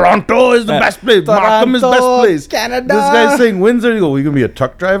you Toronto is the best place, Markham is the best place, Canada. This guy's saying Windsor. You go, you gonna be a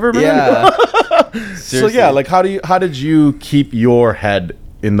truck driver, man? Yeah. So yeah, like how did you keep your head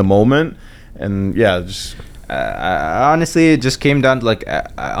in the moment? And yeah, just honestly, it just came down to like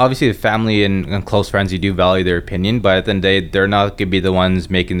obviously the family and close friends, you do value their opinion, but at the end of the day, they're not gonna be the ones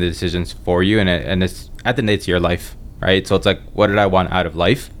making the decisions for you, and it's at the end of the day, it's your life, right? So it's like, what did I want out of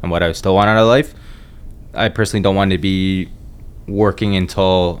life, and what I still want out of life? I personally don't want to be working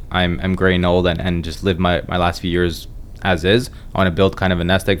until I'm gray and old and just live my last few years as is. I want to build kind of a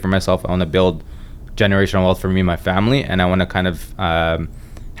nest egg for myself. I want to build generational wealth for me and my family, and I want to kind of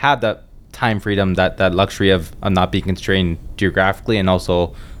have that time freedom, that luxury of not being constrained geographically and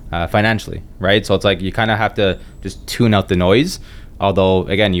also financially, right? So it's like you kind of have to just tune out the noise, although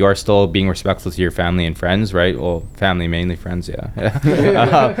again, you are still being respectful to your family and friends, right? Well, family mainly, friends, yeah.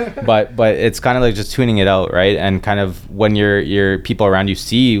 But it's kind of like just tuning it out, right? And kind of when your people around you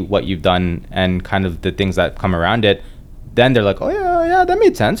see what you've done and kind of the things that come around it, then they're like, oh yeah, that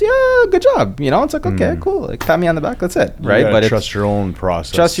made sense. Yeah, good job. You know, it's like, okay, cool. Like, pat me on the back. That's it, right? but trust your own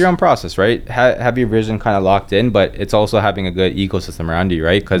process. Trust your own process, right? Have your vision kind of locked in, but it's also having a good ecosystem around you,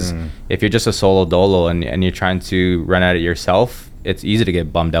 right? Because if you're just a solo dolo and you're trying to run at it yourself, it's easy to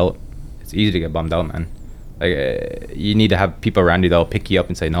get bummed out. It's easy to get bummed out, man. Like, you need to have people around you that'll pick you up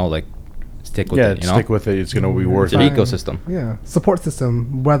and say, no, like, stick with it. You know, stick with it. It's gonna be worth it's it. your ecosystem. Yeah, support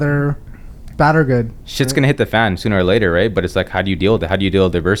system, whether bad or good. Shit's gonna hit the fan sooner or later, right? But it's like, how do you deal with it? How do you deal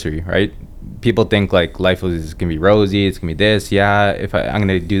with adversity, right? People think like life is gonna be rosy, it's gonna be this, yeah, if I'm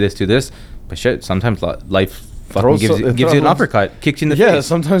gonna do this, but shit, sometimes life fucking gives you an uppercut, kicks you in the face. Yeah,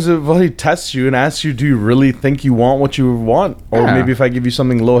 sometimes it really tests you and asks you, do you really think you want what you want? Or maybe if I give you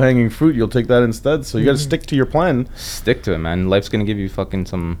something low-hanging fruit, you'll take that instead. So you gotta stick to your plan. Stick to it, man. Life's gonna give you fucking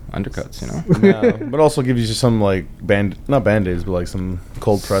some undercuts, you know? Yeah, but also give you some like not band-aids, but like some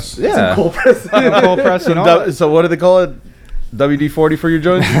cold press. Yeah. Cold press. Cold press, you know? So what do they call it? WD-40 for your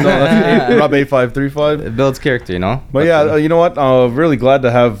joints? No, that's Rob A535. It builds character, you know? But yeah, you know what? Really glad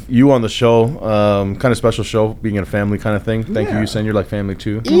to have you on the show. Kind of special show, being in a family kind of thing. Thank you, Usain. You're like family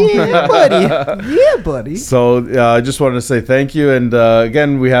too. Yeah, buddy. Yeah, buddy. So I just wanted to say thank you. And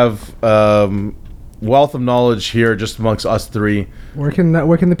again, we have wealth of knowledge here just amongst us three. Where can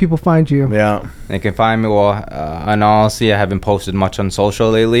the people find you? Yeah. They can find me, well, and honestly, I haven't posted much on social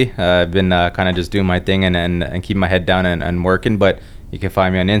lately. I've been kind of just doing my thing and keeping my head down and working, but you can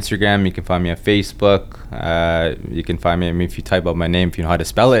find me on Instagram, you can find me on Facebook, you can find me, I mean, if you type out my name, if you know how to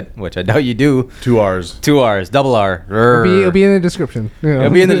spell it, which I doubt you do. 2 R's. 2 R's, double R. It'll be in the description. Yeah.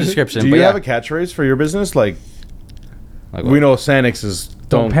 It'll be in the description. Do you have a catchphrase for your business? Like we know Sanix is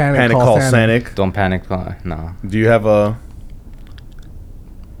don't panic, call Sanic. Don't panic, no. Do you have a...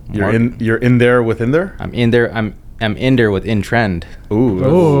 You're in there with in there? I'm in there. I'm in there with in trend. Ooh.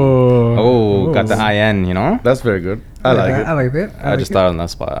 Oh, got the IN, you know? That's very good. I like it. I like it. I just thought on that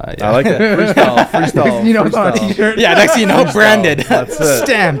spot. Yeah. I like it. Freestyle. You know, it's on a t-shirt. Yeah, next thing you know, branded. That's it.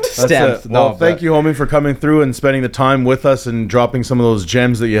 Stamped. That's it. Well, thank you, homie, for coming through and spending the time with us and dropping some of those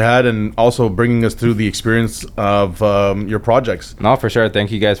gems that you had and also bringing us through the experience of your projects. No, for sure.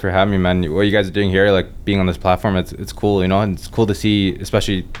 Thank you guys for having me, man. What you guys are doing here, like being on this platform, it's cool, you know, and it's cool to see,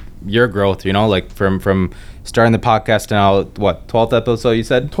 especially your growth, you know, like from starting the podcast now, what, 12th episode you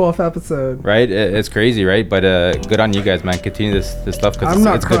said? 12th episode. Right? It's crazy, right? But good on you guys, man. Continue this stuff because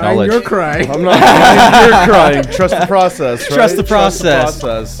it's good crying, knowledge. you're crying. I'm not crying, you're crying. Trust the process, right? Trust the process.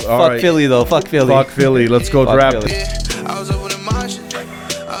 All Fuck right. Philly, though. Fuck Philly. Fuck Philly. Let's go Fuck rap. Philly. I was up with a Martian,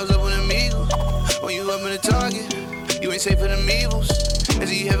 I was up with an eagle. When you up in the target, you ain't safe for them evils. And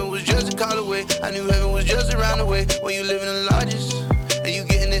see, heaven was just a call away. I knew heaven was just around the way. When you live in the largest, and you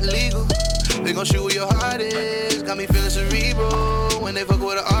getting it legal. They gon' shoot where your heart is. Got me feeling cerebral. When they fuck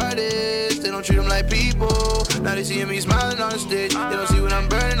with an artist, they don't treat them like people. Now they seeing me smiling on the stage. They don't see what I'm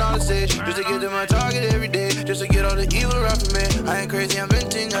burning on the stage. Just to get to my target every day. Just to get all the evil around from me. I ain't crazy, I'm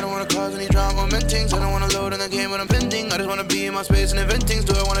venting. I don't wanna cause any drama or mentings. I don't wanna load in the game when I'm pending. I just wanna be in my space and inventing.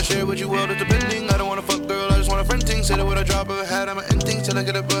 Do I wanna share with you world that's depending? I don't wanna fuck girl, I just wanna friend things. Say that what I drop of a hat, I'm an ending. Till I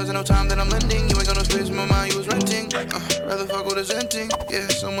get a buzz and no time that I'm lending. You ain't got no space in my mind, you was renting. Rather fuck with a zenting. Yeah,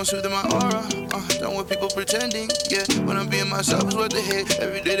 someone soothing my aura. Done with people pretending. Yeah, when I'm being myself is what they hate.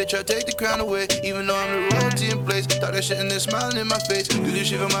 Every day they try to take the crown away. Even though I'm the royalty in place. Thought that shit and they're smiling in my face. Do this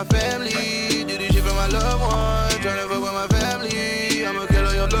shit for my family. Do this shit for my loved ones. Tryna fuck with my family. I'ma kill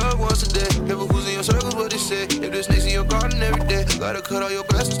all your loved ones today. Careful who's in your circles, what they say. If there's snakes in your garden every day, gotta cut all your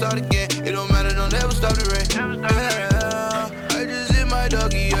grass and start again. It don't matter, don't ever stop the rain. Yeah, I just hit my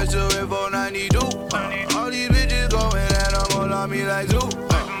doggy, I still hit 492. All these bitches going and I'm all on me like zoo.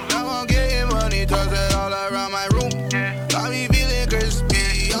 Now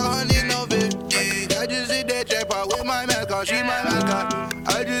mascot.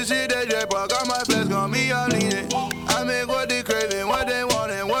 I just hit that jackpot, got my flex on me, I'm leaning. I make what they craving, what they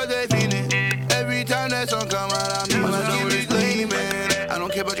want and what they feeling. Every time that song come out, I mean, my skin be gleaming. I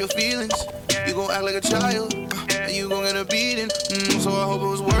don't care about your feelings, you gon' act like a child, and you gon' get a beating. So I hope it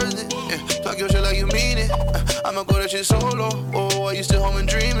was worth it. Talk your shit like you mean it. I'ma go that shit solo. Oh, are you still home and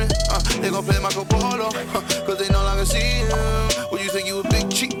dreaming? They gon' play Marco Polo, cause they no longer see him. Well, you think you a big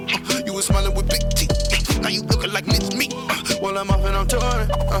cheat? You was smiling with big teeth. Now you looking like mince meat. While I'm off and I'm touring.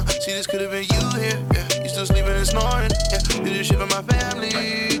 See, this could've been you here. You still sleeping and snoring. Do this shit for my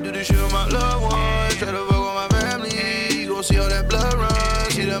family. Do this shit for my loved ones. Try to fuck with my family. You gon' see all that blood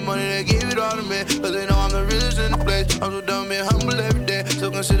run. See that money, they give it all to me. Cause they know I'm the realest in the place. I'm so dumb and humble every day. So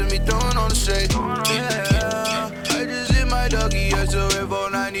consider me throwing on the stage. Yeah, I just hit my doggy, I still hit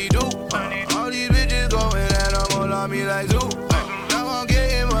 492. All these bitches going and I'm all on me like zoo. Now I'm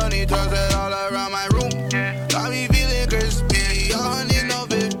getting money, toss that all around my room. Got me feeling crispy, I don't need no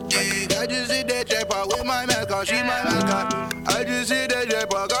 50. I just hit that jackpot with my mascot, she my mascot. I just hit that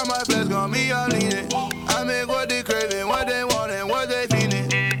jackpot, got my flex on me, I'm leaning. I make what they craving, what they want and what they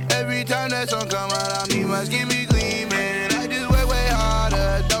feeling. Every time that song come out, I mean my skin